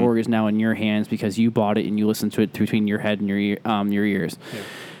because that story is now in your hands because you bought it and you listened to it between your head and your ears. Yeah.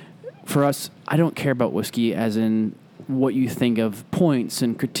 For us, I don't care about whiskey as in what you think of points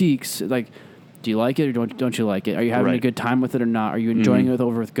and critiques. Like, do you like it or don't you like it? Are you having a good time with it or not? Are you enjoying it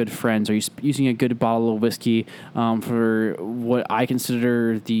with good friends? Are you using a good bottle of whiskey for what I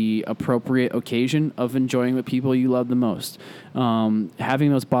consider the appropriate occasion of enjoying with people you love the most?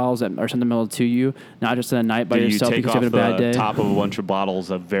 Having those bottles that are sentimental to you, not just a night by yourself because you're having a bad day. You take off the top of a bunch of bottles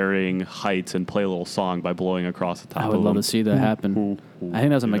of varying heights and play a little song by blowing across the top of them. I would love to see that happen. I think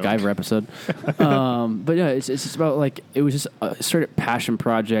that was a MacGyver episode. But yeah, it's just about like, it was just a sort of passion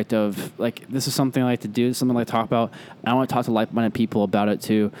project of like, this is something I like to do, this is something I like to talk about. And I want to talk to like-minded people about it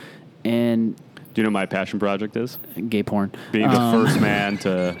too. And do you know what my passion project is? Gay porn. Being the first man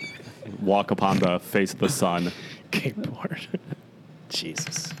to walk upon the face of the sun. Gay porn.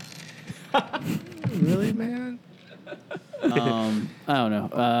 Jesus. Really, man? I don't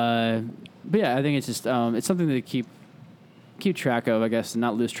know. But yeah, I think it's just it's something to keep track of, I guess, and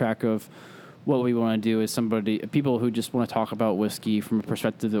not lose track of what we want to do as people who just want to talk about whiskey from a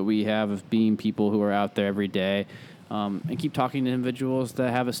perspective that we have of being people who are out there every day, and keep talking to individuals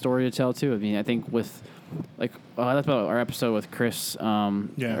that have a story to tell too. I mean, I think with that's about our episode with Chris,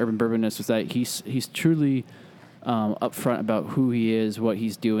 Urban Bourbonist, was that he's truly upfront about who he is, what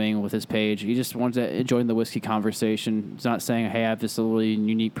he's doing with his page. He just wants to join the whiskey conversation. He's not saying, hey, I have this really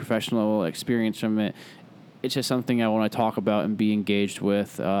unique professional experience from it. It's just something I want to talk about and be engaged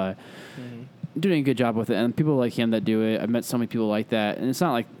with. Doing a good job with it. And people like him that do it. I've met so many people like that. And it's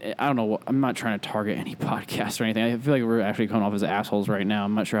not like, I don't know, I'm not trying to target any podcast or anything. I feel like we're actually coming off as assholes right now.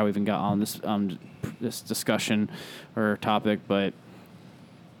 I'm not sure how we even got on this discussion or topic, but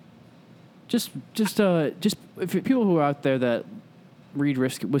just if people who are out there that read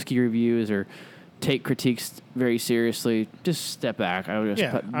whiskey reviews or take critiques very seriously, just step back. I would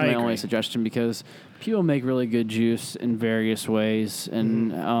just put my only suggestion, because people make really good juice in various ways,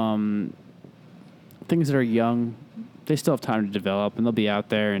 and things that are young, they still have time to develop, and they'll be out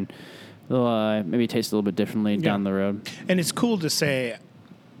there, and they'll maybe taste a little bit differently down the road. And it's cool to say,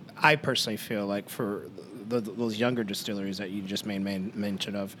 I personally feel like for those younger distilleries that you just made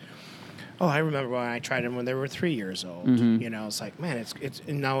mention of, I remember when I tried them when they were 3 years old. You know, it's like, man, it's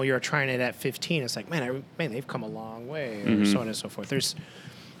and now you're trying it at 15. It's like, man, they've come a long way, or so on and so forth. There's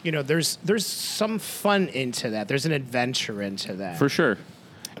some fun into that. There's an adventure into that. For sure.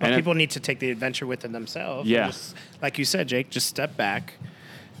 But people need to take the adventure within themselves. Yeah. Just, like you said, Jake, just step back,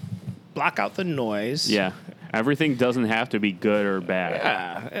 block out the noise. Yeah. Everything doesn't have to be good or bad.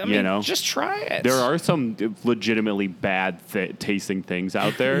 Yeah. I mean, just try it. There are some legitimately bad tasting things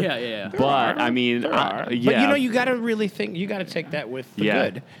out there. Yeah. But, I mean, But, you got to really think, you got to take that with the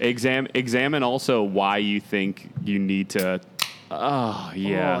good. Examine also why you think you need to... Oh,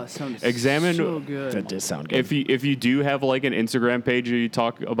 yeah. That sounds Examine, so good. That does sound good. If you do have like an Instagram page where you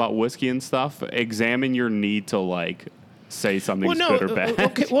talk about whiskey and stuff, examine your need to like say something's good or bad.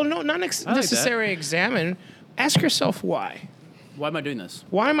 Okay. Well, no, not necessarily examine. Ask yourself why. Why am I doing this?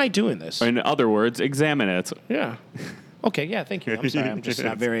 Why am I doing this? In other words, examine it. Yeah. Okay. Yeah. Thank you. I'm sorry. I'm just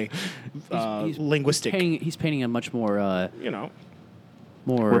not very linguistic. He's painting a much more.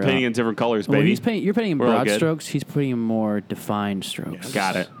 More, we're painting in different colors, baby. You're painting in broad strokes. He's putting in more defined strokes.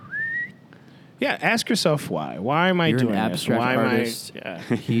 Got it. Yeah, ask yourself why. Why am I You're doing an this? abstract Why artist. am I?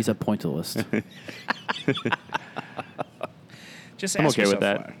 Yeah. He's a pointillist. Just I'm ask okay with yourself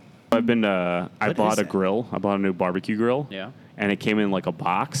that. why. I've been. I What bought is a that? grill. I bought a new barbecue grill. Yeah. And it came in like a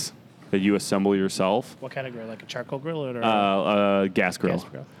box that you assemble yourself. What kind of grill? Like a charcoal grill or Gas grill. gas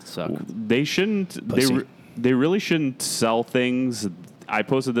grill? Suck. They shouldn't. Pussy. They really shouldn't sell things. I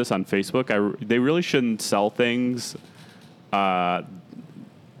posted this on Facebook. They really shouldn't sell things that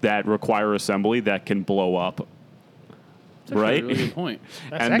require assembly that can blow up. That's actually Right? a really good point.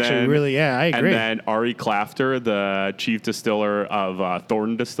 That's And actually then- really, yeah, I agree. And then Ari Klafter, the chief distiller of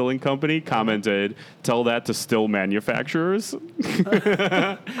Thornton Distilling Company, commented, "Tell that to still manufacturers,"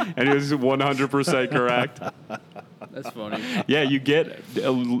 and he was 100% correct. That's funny. Yeah, you get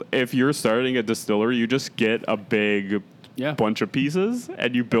if you're starting a distillery, you just get a big Yeah. bunch of pieces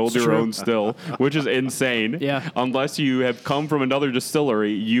and you build It's your true. own still, which is insane. Yeah. Unless you have come from another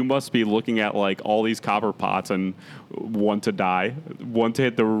distillery, you must be looking at like all these copper pots and want to die, want to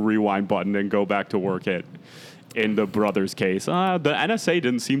hit the rewind button and go back to work at. In the brothers' case, the NSA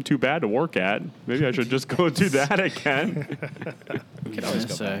didn't seem too bad to work at. Maybe I should just go do that again. You can always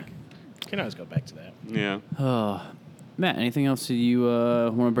go Sick. back. You can always go back to that. Yeah. Oh, Matt, anything else that you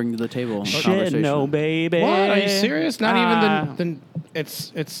want to bring to the table? in conversation? baby. What? Are you serious? Not even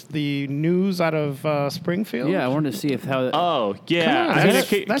it's the news out of Springfield? Yeah, I wanted to see if how Oh yeah, Come on, I think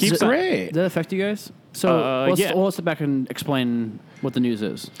that's- it that's keeps great. Does that affect you guys? So yeah. let's step back and explain what the news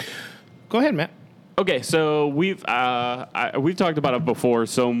is. Go ahead, Matt. Okay, so we've talked about it before.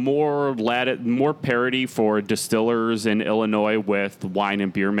 So more parity for distillers in Illinois with wine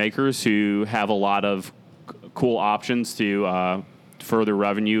and beer makers who have a lot of cool options to further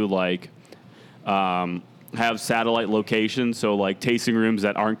revenue, like have satellite locations, so like tasting rooms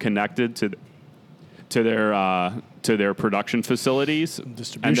that aren't connected to their production facilities,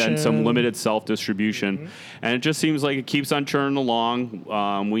 and then some limited self distribution. And it just seems like it keeps on churning along.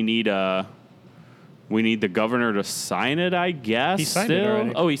 We need the governor to sign it, I guess. He signed it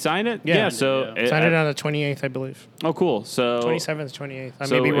already. Oh, he signed it? Yeah. So Signed it on the 28th, I believe. Oh, cool. So 27th, 28th. I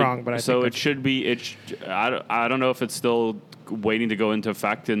may be wrong, but I so think it should be. I don't know if it's still waiting to go into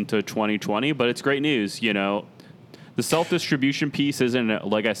effect into 2020, but it's great news. You know, the self distribution piece isn't,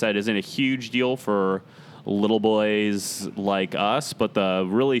 like I said, isn't a huge deal for little boys like us, but the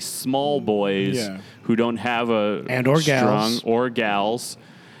really small boys who don't have a or strong gals. or gals.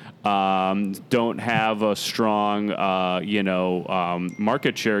 Don't have a strong,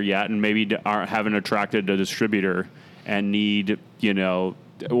 market share yet, and maybe haven't attracted a distributor, and need,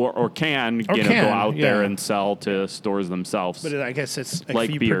 or can go out there and sell to stores themselves. But I guess it's Like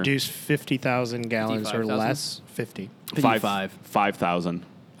if you beer. produce 50,000 gallons or 55,000? less, 50. 55. 5,000.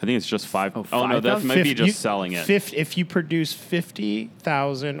 I think it's just 5. Oh, Oh, no, that 5,000? might be just selling it. If you produce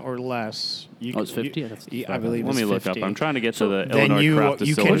 50,000 or less, you Oh, it's 50? That's I believe Let it's me look 50. up. I'm trying to get So to the then Illinois Craft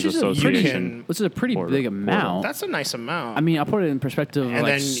you can- Distillers Which is a- you Association. This is a pretty Portal. big amount. That's a nice amount. I mean, I'll put it in perspective of And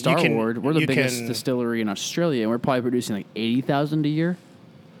like then you Star can- Wars. We're the you biggest can- distillery in Australia, and we're probably producing like 80,000 a year.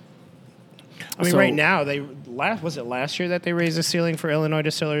 I mean, so- right now was it last year that they raised the ceiling for Illinois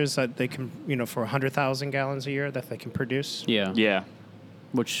distillers that they can, for 100,000 gallons a year that they can produce. Yeah. Yeah.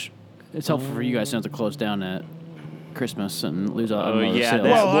 Which it's helpful for you guys not to close down at Christmas and lose out on Oh, all the yeah. sales. That,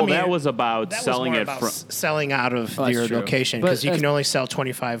 Well, I well, mean, that was about That selling was more it about from. selling out of Oh, that's your true. location But because you as- can only sell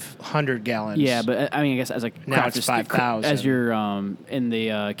 2,500 gallons. Yeah, but I mean, I guess as a Now craft it's 5,000. as you're in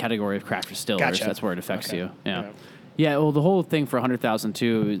the category of craft distillers, Gotcha. that's where it affects Okay. you. Yeah. Yeah. Yeah, well, the whole thing for 100,000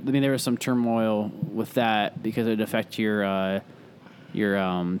 too. I mean, there was some turmoil with that because it would affect your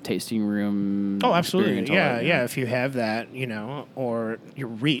tasting room. Oh, absolutely. experience, all Yeah, that, yeah. If you have that, or your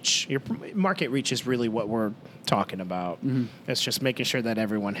reach, your market reach is really what we're talking about. Mm-hmm. It's just making sure that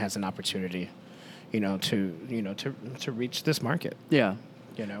everyone has an opportunity, to reach this market. Yeah.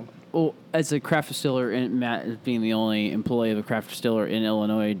 Well, as a craft distiller, and Matt being the only employee of a craft distiller in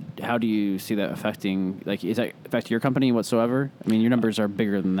Illinois, how do you see that affecting? Like, is that affect your company whatsoever? I mean, your numbers are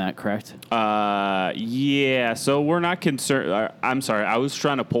bigger than that, correct? Yeah, so we're not concerned. I'm sorry, I was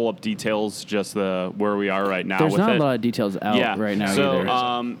trying to pull up details, just where we are right now. There's with not it. a lot of details out right now So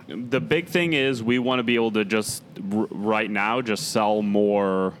either. the big thing is we want to be able to just right now just sell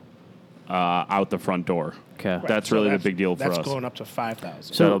more out the front door. Okay. That's So really the big deal for that's us. going up to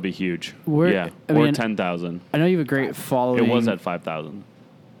 5,000. So that'll be huge. We're- Yeah, I or mean, 10,000. I know you have a great following. It was at 5,000.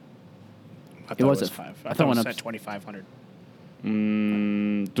 I thought it it was was at- 5. I I thought thought it it was went at up- 2,500.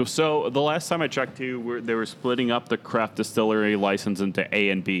 So the last time I checked, too, they were splitting up the craft distillery license into A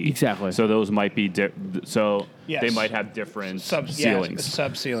and B. Exactly. So those might be they Yes. might have different Sub ceilings.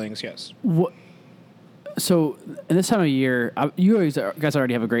 sub ceilings. Yes. What, So, in this time of year, you guys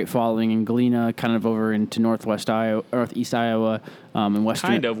already have a great following in Galena, kind of over into northeast Iowa, and western.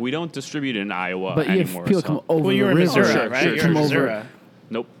 Kind of. We don't distribute in Iowa but anymore. People come over well, you're the in river. Missouri, right? You're in Missouri.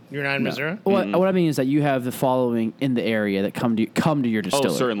 Nope. You're not in Missouri? What I mean is that you have the following in the area that come to your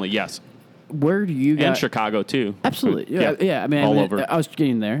distillery. Oh, certainly, yes. Where do you And Chicago, too. Absolutely. Yeah. I mean, over. I was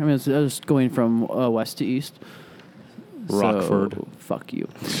getting there. I mean, I was going from west to east. Rockford. So, fuck you.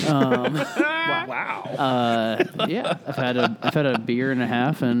 Wow. Yeah, I've had a beer and a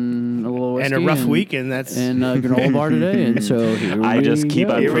half and a little whiskey and a rough week, and a granola bar today, and so I just keep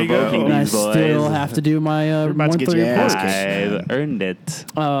on provoking and I these boys. still have to do my about to get your 130 ass report. kicked. I've earned it.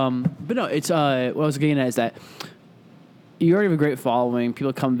 But no, it's what I was getting at is that you already have a great following.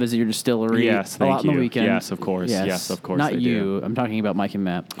 People come visit your distillery. Yes, a lot thank on you. the weekend. Yes, of course. Yes, of course Not they you. do. I'm talking about Mike and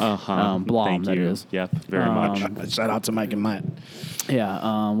Matt. Blom, Thank that you. is. Yep, very much. Shout out to Mike and Matt.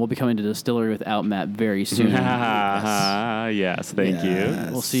 Yeah, we'll be coming to the distillery without Matt very soon. Yes, thank you.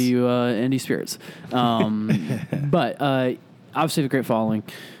 We'll see you, Indie Spirits. But obviously, a great following.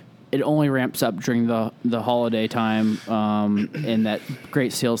 It only ramps up during the holiday time and that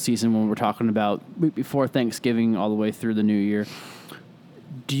great sales season when we're talking about before Thanksgiving all the way through the new year.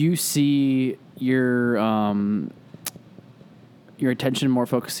 Do you see your attention more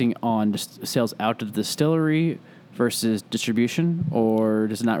focusing on just sales out of the distillery versus distribution, or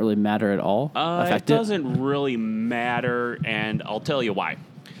does it not really matter at all? It doesn't really matter, and I'll tell you why.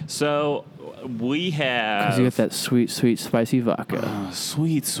 So we have... Because you get that sweet, sweet, spicy vodka.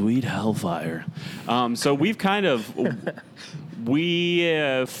 Sweet, sweet hellfire. So we've kind of...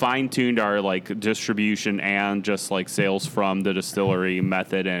 We fine-tuned our distribution and just sales from the distillery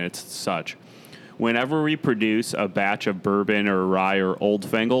method and it's such. Whenever we produce a batch of bourbon or rye or Old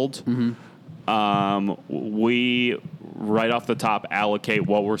Fangled, we right off the top allocate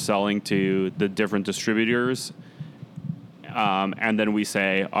what we're selling to the different distributors, and then we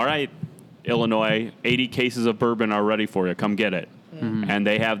say, all right, Illinois, 80 cases of bourbon are ready for you. Come get it. And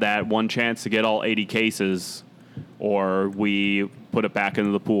they have that one chance to get all 80 cases, or we put it back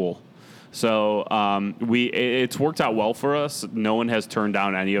into the pool. So it's worked out well for us. No one has turned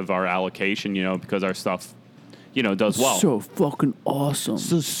down any of our allocation, because our stuff, does well. So fucking awesome.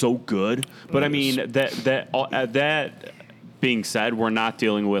 This is so good. But I mean, that being said, we're not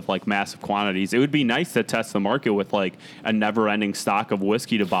dealing with massive quantities. It would be nice to test the market with a never-ending stock of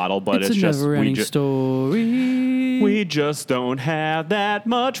whiskey to bottle, but it's just never-ending story. We just don't have that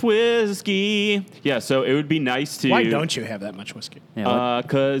much whiskey. Yeah, so it would be nice to... Why don't you have that much whiskey?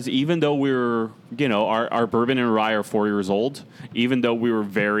 Because even though we're, our bourbon and rye are 4 years old, even though we were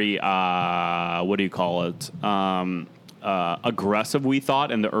very, aggressive, we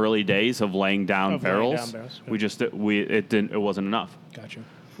thought, in the early days of laying down barrels, it wasn't enough. Gotcha.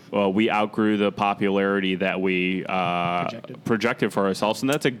 We outgrew the popularity that we projected for ourselves, and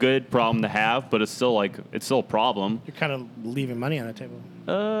that's a good problem to have. But it's still a problem. You're kind of leaving money on the table.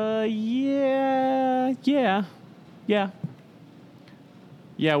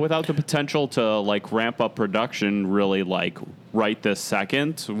 Yeah. Without the potential to ramp up production, really right this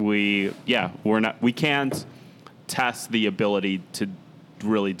second, we can't test the ability to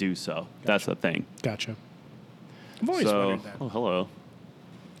really do so. Gotcha. That's the thing. Gotcha. I've always wondered that. Oh, hello.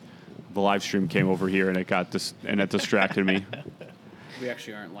 The live stream came over here and it distracted me. We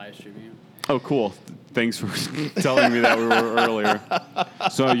actually aren't live streaming. Oh, cool. Thanks for telling me that we were earlier.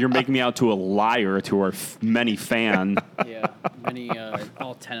 So you're making me out to a liar to our many fan. Yeah,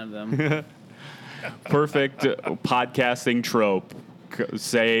 all 10 of them. Perfect podcasting trope.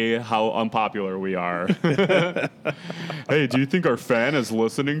 Say how unpopular we are. Hey, do you think our fan is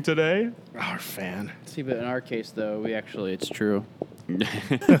listening today? Our fan. See, but in our case, though, it's true.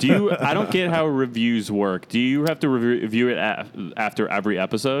 I don't get how reviews work. Do you have to review it after every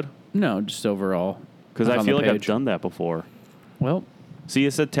episode? No, just overall. Because I feel like I've done that before. Well. See,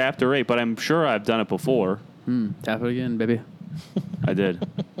 it said tap to rate, but I'm sure I've done it before. Tap it again, baby. I did.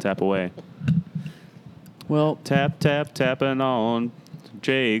 Tap away. Well. Tapping on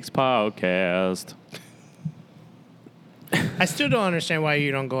Jake's podcast. I still don't understand why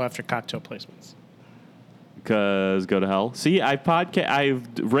you don't go after cocktail placements. Because go to hell. See, I've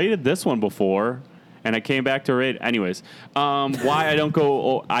rated this one before, and I came back to rate. Anyways, why I don't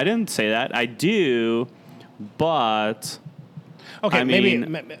go... Oh, I didn't say that. I do, but... Okay, maybe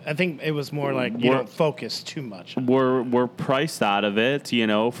I think it was more like you don't focus too much. We're priced out of it,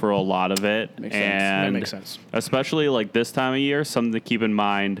 for a lot of it. Makes sense. That makes sense. Especially this time of year, something to keep in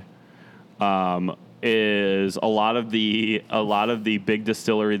mind. is a lot of the big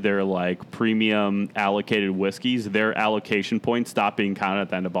distillery, they're like premium allocated whiskeys, their allocation points stop being counted at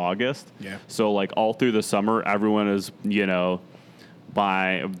the end of August. Yeah. So like all through the summer, everyone is,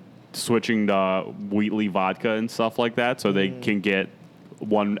 by switching to Wheatley vodka and stuff like that, so they can get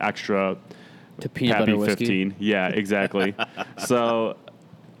one extra To peanut butter Pappy whiskey. 15. Yeah, exactly. So,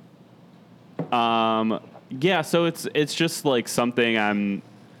 so it's just like something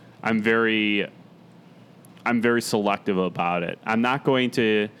I'm very selective about it. I'm not going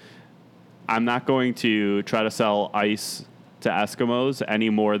to try to sell ice to Eskimos any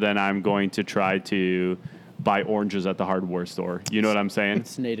more than I'm going to try to buy oranges at the hardware store. You know what I'm saying?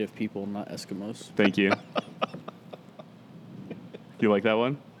 It's native people, not Eskimos. Thank you. You like that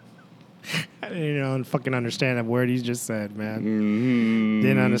one? I didn't even fucking understand a word he just said, man. Mm-hmm.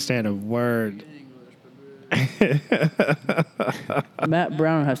 Didn't understand a word. Matt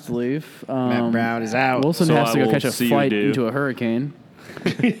Brown has to leave. Matt Brown is out. Wilson So has I to go will catch a see you, flight dude. into a hurricane.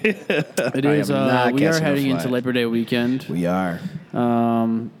 It is. not We are catching a heading into flight. Labor Day weekend. We are.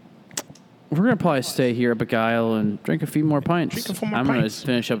 We're gonna probably stay here at Beguile and drink a few more pints. Drink a few more I'm pints. gonna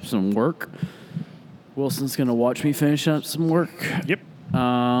finish up some work. Wilson's gonna watch me finish up some work. Yep.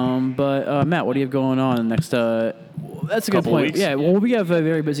 But Matt, what do you have going on next? That's a good Couple point. weeks. Yeah, well, we have a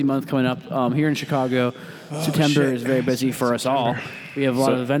very busy month coming up here in Chicago. September is very busy for us all. We have a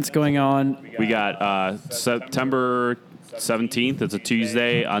lot of events going on. We got September 17th. It's a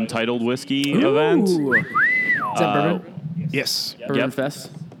Tuesday, Untitled Whiskey event. Ooh. Is that Bourbon? Yes. Bourbon Yep.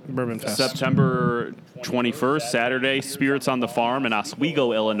 Fest? Bourbon Fest. September 21st, Saturday, Spirits on the Farm in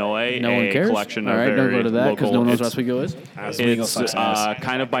Oswego, Illinois. No one cares? Collection All of right, don't very go to that because no one knows local- what Oswego is. Oswego It's sucks ass.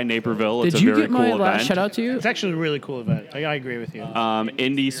 kind of by Naperville. It's Did a you very get my cool last event. shout out to you? It's actually a really cool event. I agree with you.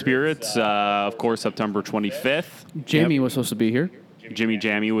 Indie Spirits, of course, September 25th. Jamie was supposed to be here. Jimmy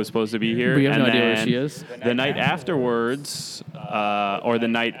Jammy was supposed to be here. We have and no idea where then she is. The night afterwards, or the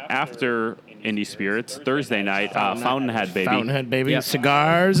night after Indie Spirits, Thursday night, Fountainhead, baby. Fountainhead, baby. Yep.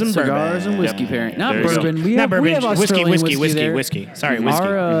 Cigars and Cigars bourbon. and whiskey pairing. Not There you go. bourbon. We Not have, bourbon. we have Whiskey, Australian whiskey, whiskey, there. whiskey. Sorry,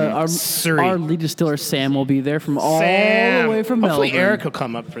 whiskey. Surrey. Our lead distiller Sam will be there from all Sam. the way from Hopefully Melbourne. Eric will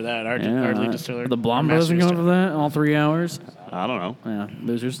come up for that. Our lead distiller. The Blonde our Brothers are master going for that all 3 hours. I don't know. Yeah,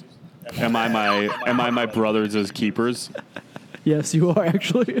 losers. Am I my brothers as keepers? Yes, you are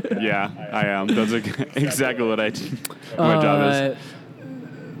actually. Yeah, I am. That's exactly what my job is.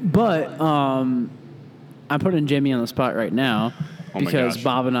 But I'm putting Jamie on the spot right now Oh my because gosh.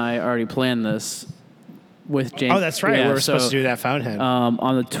 Bob and I already planned this with Jamie. Oh, that's right. Yeah, we were supposed to do that Fountainhead.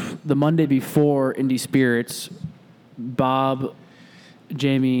 on the Monday before Indie Spirits, Bob,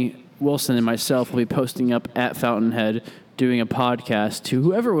 Jamie, Wilson, and myself will be posting up at Fountainhead doing a podcast to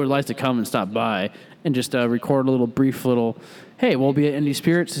whoever would like to come and stop by and just record a brief little, hey, we'll be at Indie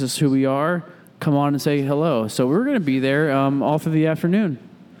Spirits. This is who we are. Come on and say hello. So we're going to be there all through the afternoon.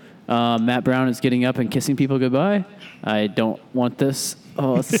 Matt Brown is getting up and kissing people goodbye. I don't want this.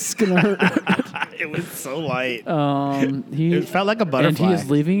 Oh, this is going to hurt. It was so light. It felt like a butterfly. And he is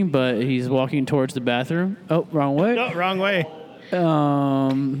leaving, but he's walking towards the bathroom. Oh, wrong way. No, wrong way. Where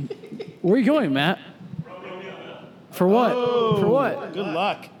are you going, Matt? For what? For what? Good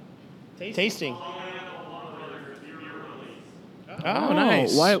luck. Tasting. Oh,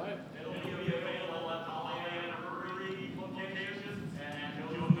 nice. Why?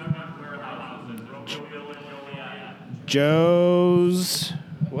 Joe's.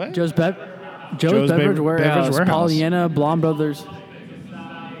 What? Joe's Beverage Beverage Warehouse. Warehouse. Pollyanna, Blonde Brothers.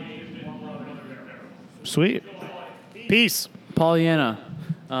 Sweet. Peace. Pollyanna.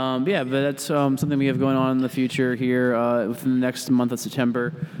 Yeah, but that's something we have going on in the future here within the next month of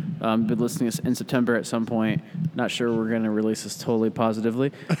September. Been listening to this in September at some point. Not sure we're going to release this totally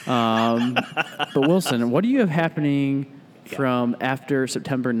positively. But Wilson, what do you have happening from after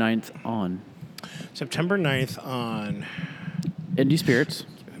September 9th on? September 9th on. Indie Spirits.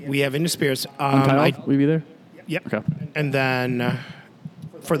 We have Indie Spirits. Untitled. Will you be there? Yep. Okay. And then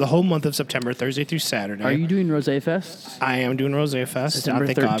for the whole month of September, Thursday through Saturday. Are you doing Rosé Fest? I am doing Rosé Fest September out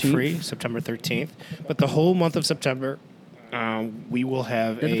at 13th? Godfrey, September 13th. But the whole month of September, we will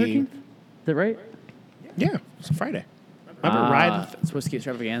have The 13th? Is that right? Yeah, it's a Friday. Remember, ride. It's Whiskey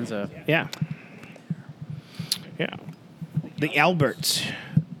Extravaganza. Yeah. Yeah. The Albert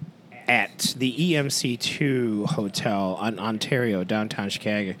at the EMC2 Hotel on Ontario, downtown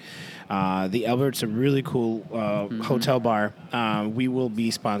Chicago. The Albert's a really cool hotel bar. We will be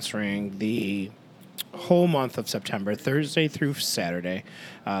sponsoring the whole month of September, Thursday through Saturday.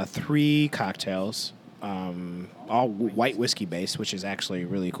 3 cocktails, all white whiskey based, which is actually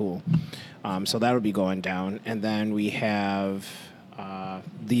really cool. So that'll be going down. And then we have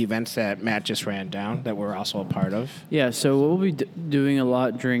the events that Matt just ran down that we're also a part of. Yeah, so what we'll be doing a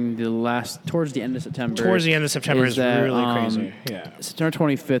lot during towards the end of September. Towards the end of September is that, really crazy. Yeah. September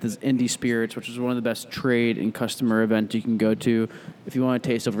 25th is Indie Spirits, which is one of the best trade and customer events you can go to. If you want to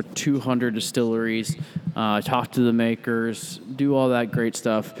taste over 200 distilleries, talk to the makers, do all that great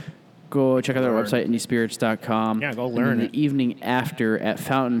stuff, go check out our website, indiespirits.com. Yeah, go learn and it. The evening after at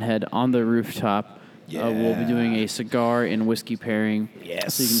Fountainhead on the rooftop, we'll be doing a cigar and whiskey pairing.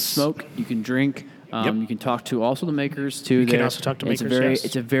 Yes. So you can smoke, you can drink. Yep. You can talk to also the makers too. You can also talk to makers,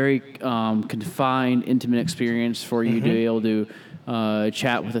 It's a very confined, intimate experience for you to be able to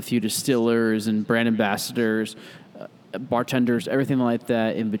chat with a few distillers and brand ambassadors, bartenders, everything like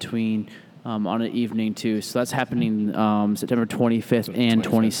that in between on an evening too. So that's happening September 25th and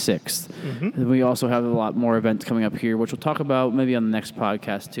 26th. And we also have a lot more events coming up here, which we'll talk about maybe on the next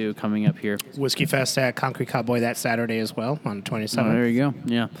podcast too, coming up here. Whiskey Fest at Concrete Cowboy that Saturday as well on the 27th. Oh, there you go.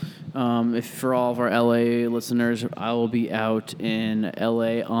 Yeah. If for all of our LA listeners, I will be out in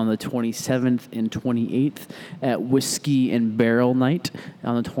LA on the 27th and 28th at Whiskey and Barrel Night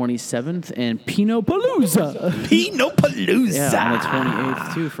on the 27th and Pinot Palooza. Pinot Palooza. Yeah, on the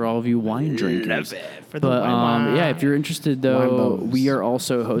 28th too for all of you wine drinkers. Love it. For the But wine. yeah, if you're interested Wine though, bows. we are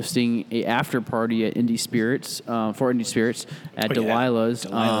also hosting a after party at Indie Spirits for Indie Spirits at Oh, yeah. Delilah's,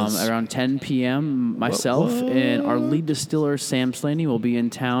 Delilah's. around 10 p.m. Myself and our lead distiller Sam Slaney will be in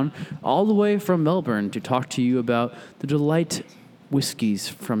town all the way from Melbourne to talk to you about the delight whiskeys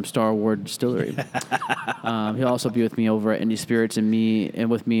from Starward Distillery. He'll also be with me over at Indie Spirits and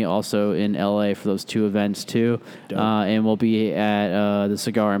with me also in LA for those two events too. And we'll be at the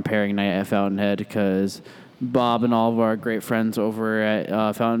Cigar and Pairing Night at Fountainhead because Bob and all of our great friends over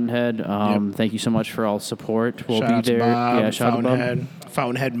at Fountainhead, thank you so much for all the support. We'll Shout be out to there. Bob, Yeah, shout out to Bob.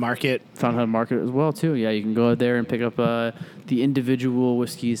 Fountainhead Market. Fountainhead Market as well too. Yeah, you can go there and pick up the individual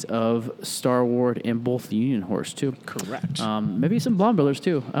whiskeys of Starward and both Union Horse too. Correct. Maybe some Blonde Brothers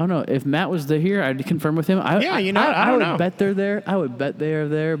too. I don't know if Matt was here. I'd confirm with him. I don't would know. bet they're there. I would bet they are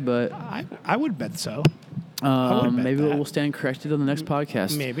there, but I would bet so. I would bet maybe that. we'll stand corrected on the next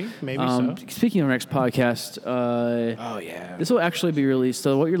podcast. Maybe so. Speaking of our next podcast, Oh, yeah. this will actually be released.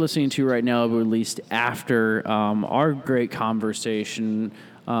 So what you're listening to right now will be released after our great conversation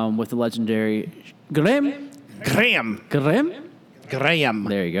with the legendary Graham. Graham.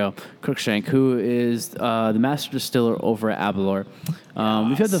 There you go. Cruikshank, who is the master distiller over at Aberlour.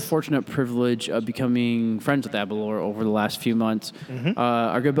 We've had the fortunate privilege of becoming friends with Aberlour over the last few months.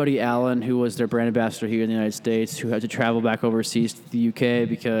 Our good buddy Alan, who was their brand ambassador here in the United States, who had to travel back overseas to the UK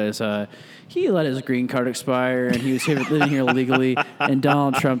because he let his green card expire and he was here, living here illegally. And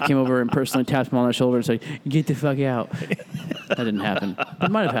Donald Trump came over and personally tapped him on the shoulder and said, "Get the fuck out." That didn't happen.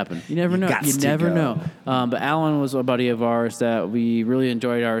 It might have happened. You never know. You never know. But Alan was a buddy of ours that we really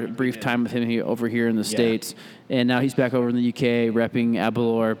enjoyed our brief time with him over here in the States. And now he's back over in the UK repping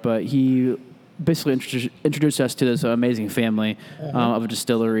Aberlour. But he basically introduced us to this amazing family of a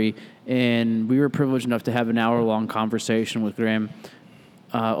distillery. And we were privileged enough to have an hour-long conversation with Graham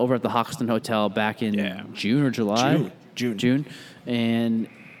over at the Hoxton Hotel back in June or July? June. And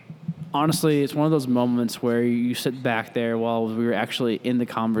honestly, it's one of those moments where you sit back there while we were actually in the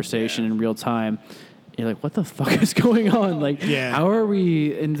conversation in real time. You're like, what the fuck is going on? Like, how are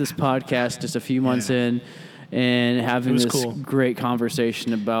we in this podcast just a few months in and having this great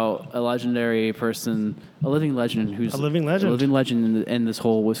conversation about a legendary person, a living legend who's a living legend in this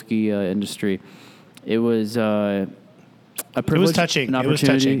whole whiskey industry. It was a privilege, it was touching. an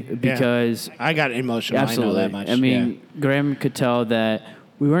opportunity It was touching. because I got emotional. absolutely. I know that much. I mean, Graham could tell that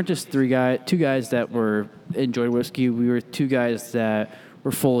we weren't just two guys that were enjoyed whiskey. We were two guys that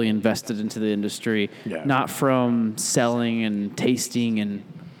were fully invested into the industry, not from selling and tasting and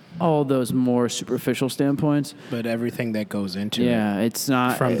all those more superficial standpoints, but everything that goes into it. Yeah, it's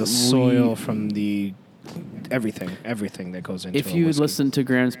not from the soil, from the everything that goes into it. If you would listen to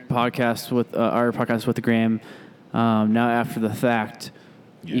Graham's podcast with our podcast with Graham, now after the fact,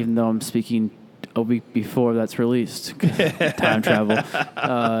 even though I'm speaking a week before that's released, time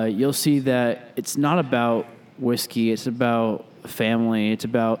travel, you'll see that it's not about whiskey. It's about family. It's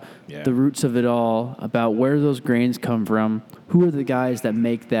about the roots of it all, about where those grains come from, who are the guys that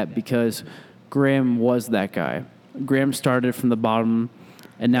make that, because Graham was that guy. Graham started from the bottom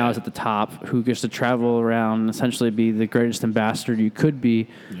and now is at the top, who gets to travel around and essentially be the greatest ambassador you could be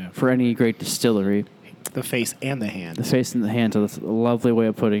for any great distillery. The face and the hands. The face and the hands. So that's a lovely way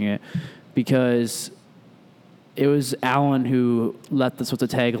of putting it, because it was Alan who left us with the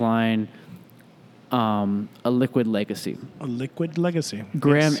tagline, a liquid legacy. A liquid legacy.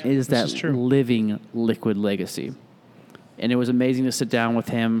 Graham Yes, is this that is true. living liquid legacy. And it was amazing to sit down with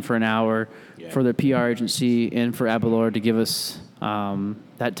him for an hour for the PR agency and for Abelard to give us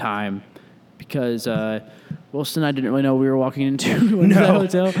that time because Wilson and I didn't really know we were walking into that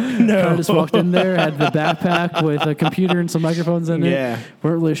hotel. No. I just walked in there, had the backpack with a computer and some microphones in it. Yeah.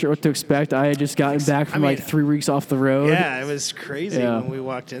 Weren't really sure what to expect. I had just gotten back from 3 weeks off the road. Yeah, it was crazy when we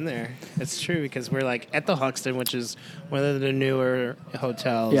walked in there. It's true because we're like at the Huxton, which is one of the newer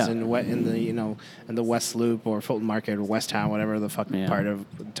hotels in the West Loop or Fulton Market or West Town, whatever the fucking part of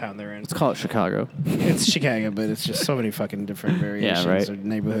town they're in. Let's call it Chicago. It's Chicago, but it's just so many fucking different variations of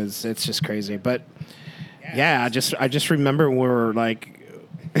neighborhoods. It's just crazy. But yeah, I just remember we were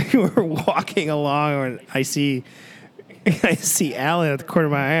walking along and I see Alan at the corner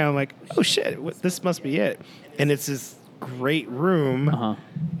of my eye. I'm like, oh shit, this must be it. And it's this great room,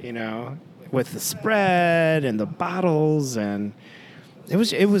 with the spread and the bottles, and it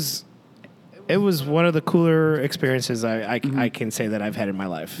was one of the cooler experiences I can say that I've had in my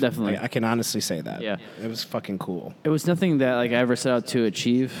life. Definitely. I can honestly say that. Yeah. It was fucking cool. It was nothing that I ever set out to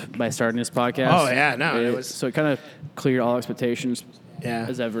achieve by starting this podcast. Oh, yeah, no. It was so it kind of cleared all expectations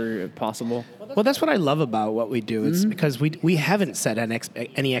as ever possible. Well, that's what I love about what we do. It's because we haven't set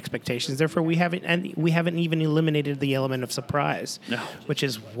any expectations. Therefore, we haven't even eliminated the element of surprise, which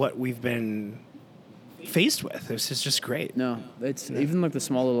is what we've been faced with. This is just great. No, it's even like the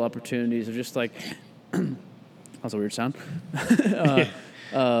small little opportunities of just like that's a weird sound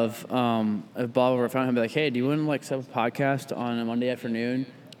of Bob over found him be like, hey, do you want to like set up a podcast on a Monday afternoon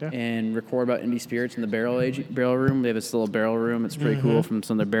and record about indie spirits in the barrel room? They have this little barrel room. It's pretty cool from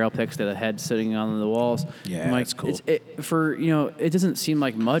some of their barrel picks that I had sitting on the walls. Yeah, I'm like, that's cool. It doesn't seem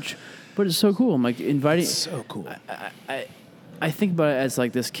like much, but it's so cool. I'm like inviting. It's so cool. I think about it as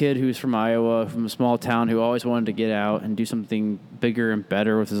like this kid who's from Iowa, from a small town, who always wanted to get out and do something bigger and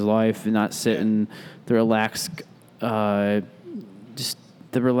better with his life, and not sit in the relaxed,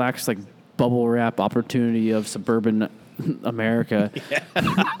 like bubble wrap opportunity of suburban America.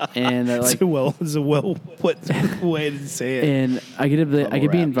 And it's a well put way to say it. And I get to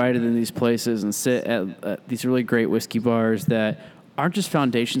be invited in these places and sit at these really great whiskey bars that aren't just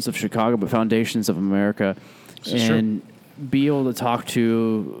foundations of Chicago, but foundations of America. And be able to talk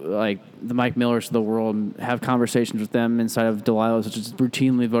to like the Mike Millers of the world and have conversations with them inside of Delilah's, which is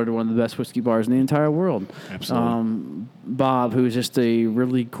routinely voted one of the best whiskey bars in the entire world. Absolutely. Bob, who is just a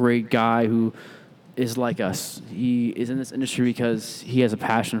really great guy who is like us. He is in this industry because he has a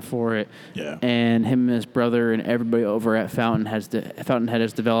passion for it. Yeah. And him and his brother and everybody over at Fountainhead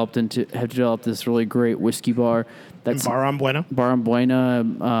has developed this really great whiskey bar. That's Bar on Buena,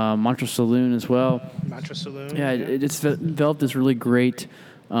 Mantra Saloon as well. Mantra Saloon. Yeah, it's developed this really great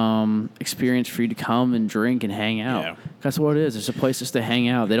experience for you to come and drink and hang out. Yeah. That's what it is. It's a place just to hang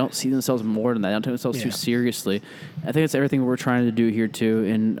out. They don't see themselves more than that. They don't take themselves too seriously. I think it's everything we're trying to do here too,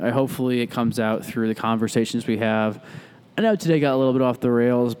 and hopefully it comes out through the conversations we have. I know today got a little bit off the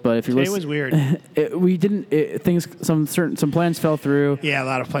rails, but if you're listening, it was weird. Some plans fell through. Yeah, a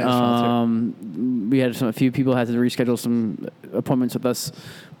lot of plans fell through. We had a few people had to reschedule some appointments with us,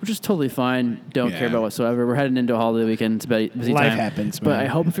 which is totally fine. Don't care about whatsoever. We're heading into a holiday weekend. It's a busy Life time. happens, man. But I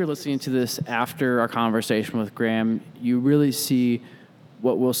hope if you're listening to this after our conversation with Graham, you really see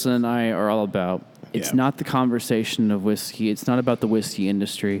what Wilson and I are all about. It's not the conversation of whiskey. It's not about the whiskey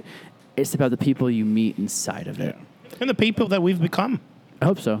industry. It's about the people you meet inside of it. And the people that we've become. I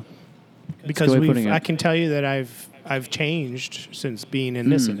hope so. Because I can tell you that I've changed since being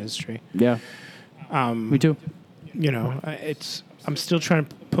in this industry. Yeah. Me too. I'm still trying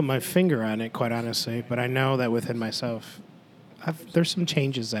to put my finger on it, quite honestly, but I know that within myself, there's some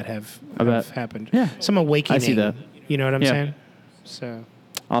changes that have happened. Yeah. Some awakening. I see that. You know what I'm saying? So.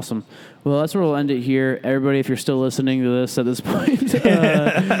 Awesome. Well, that's where we'll end it here. Everybody, if you're still listening to this at this point,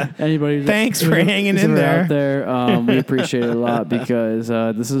 anybody, thanks for hanging in there. Out there, we appreciate it a lot because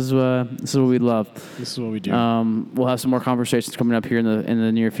this is what we love. This is what we do. We'll have some more conversations coming up here in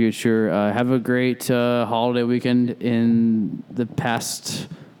the near future. Have a great holiday weekend in the past,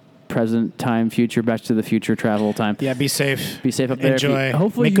 present time, future, back to the future travel time. Yeah, be safe. Be safe up there. Enjoy.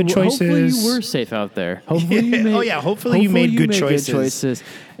 Hopefully make good choices. Hopefully you were safe out there. Hopefully you made, hopefully you made good choices.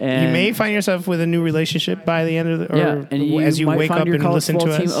 And you may find yourself with a new relationship by the end of the, as you wake up and listen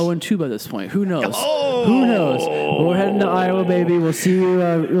to us. Team 0-2 by this point. Who knows? Who knows? Well, we're heading to Iowa, baby. We'll see you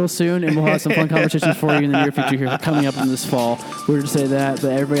real soon, and we'll have some fun conversations for you in the near future here coming up in this fall. We're to say that,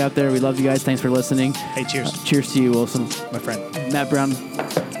 but everybody out there, we love you guys. Thanks for listening. Hey, cheers. Cheers to you, Wilson. My friend. Matt Brown.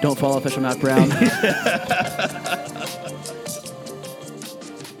 Don't follow official Matt Brown.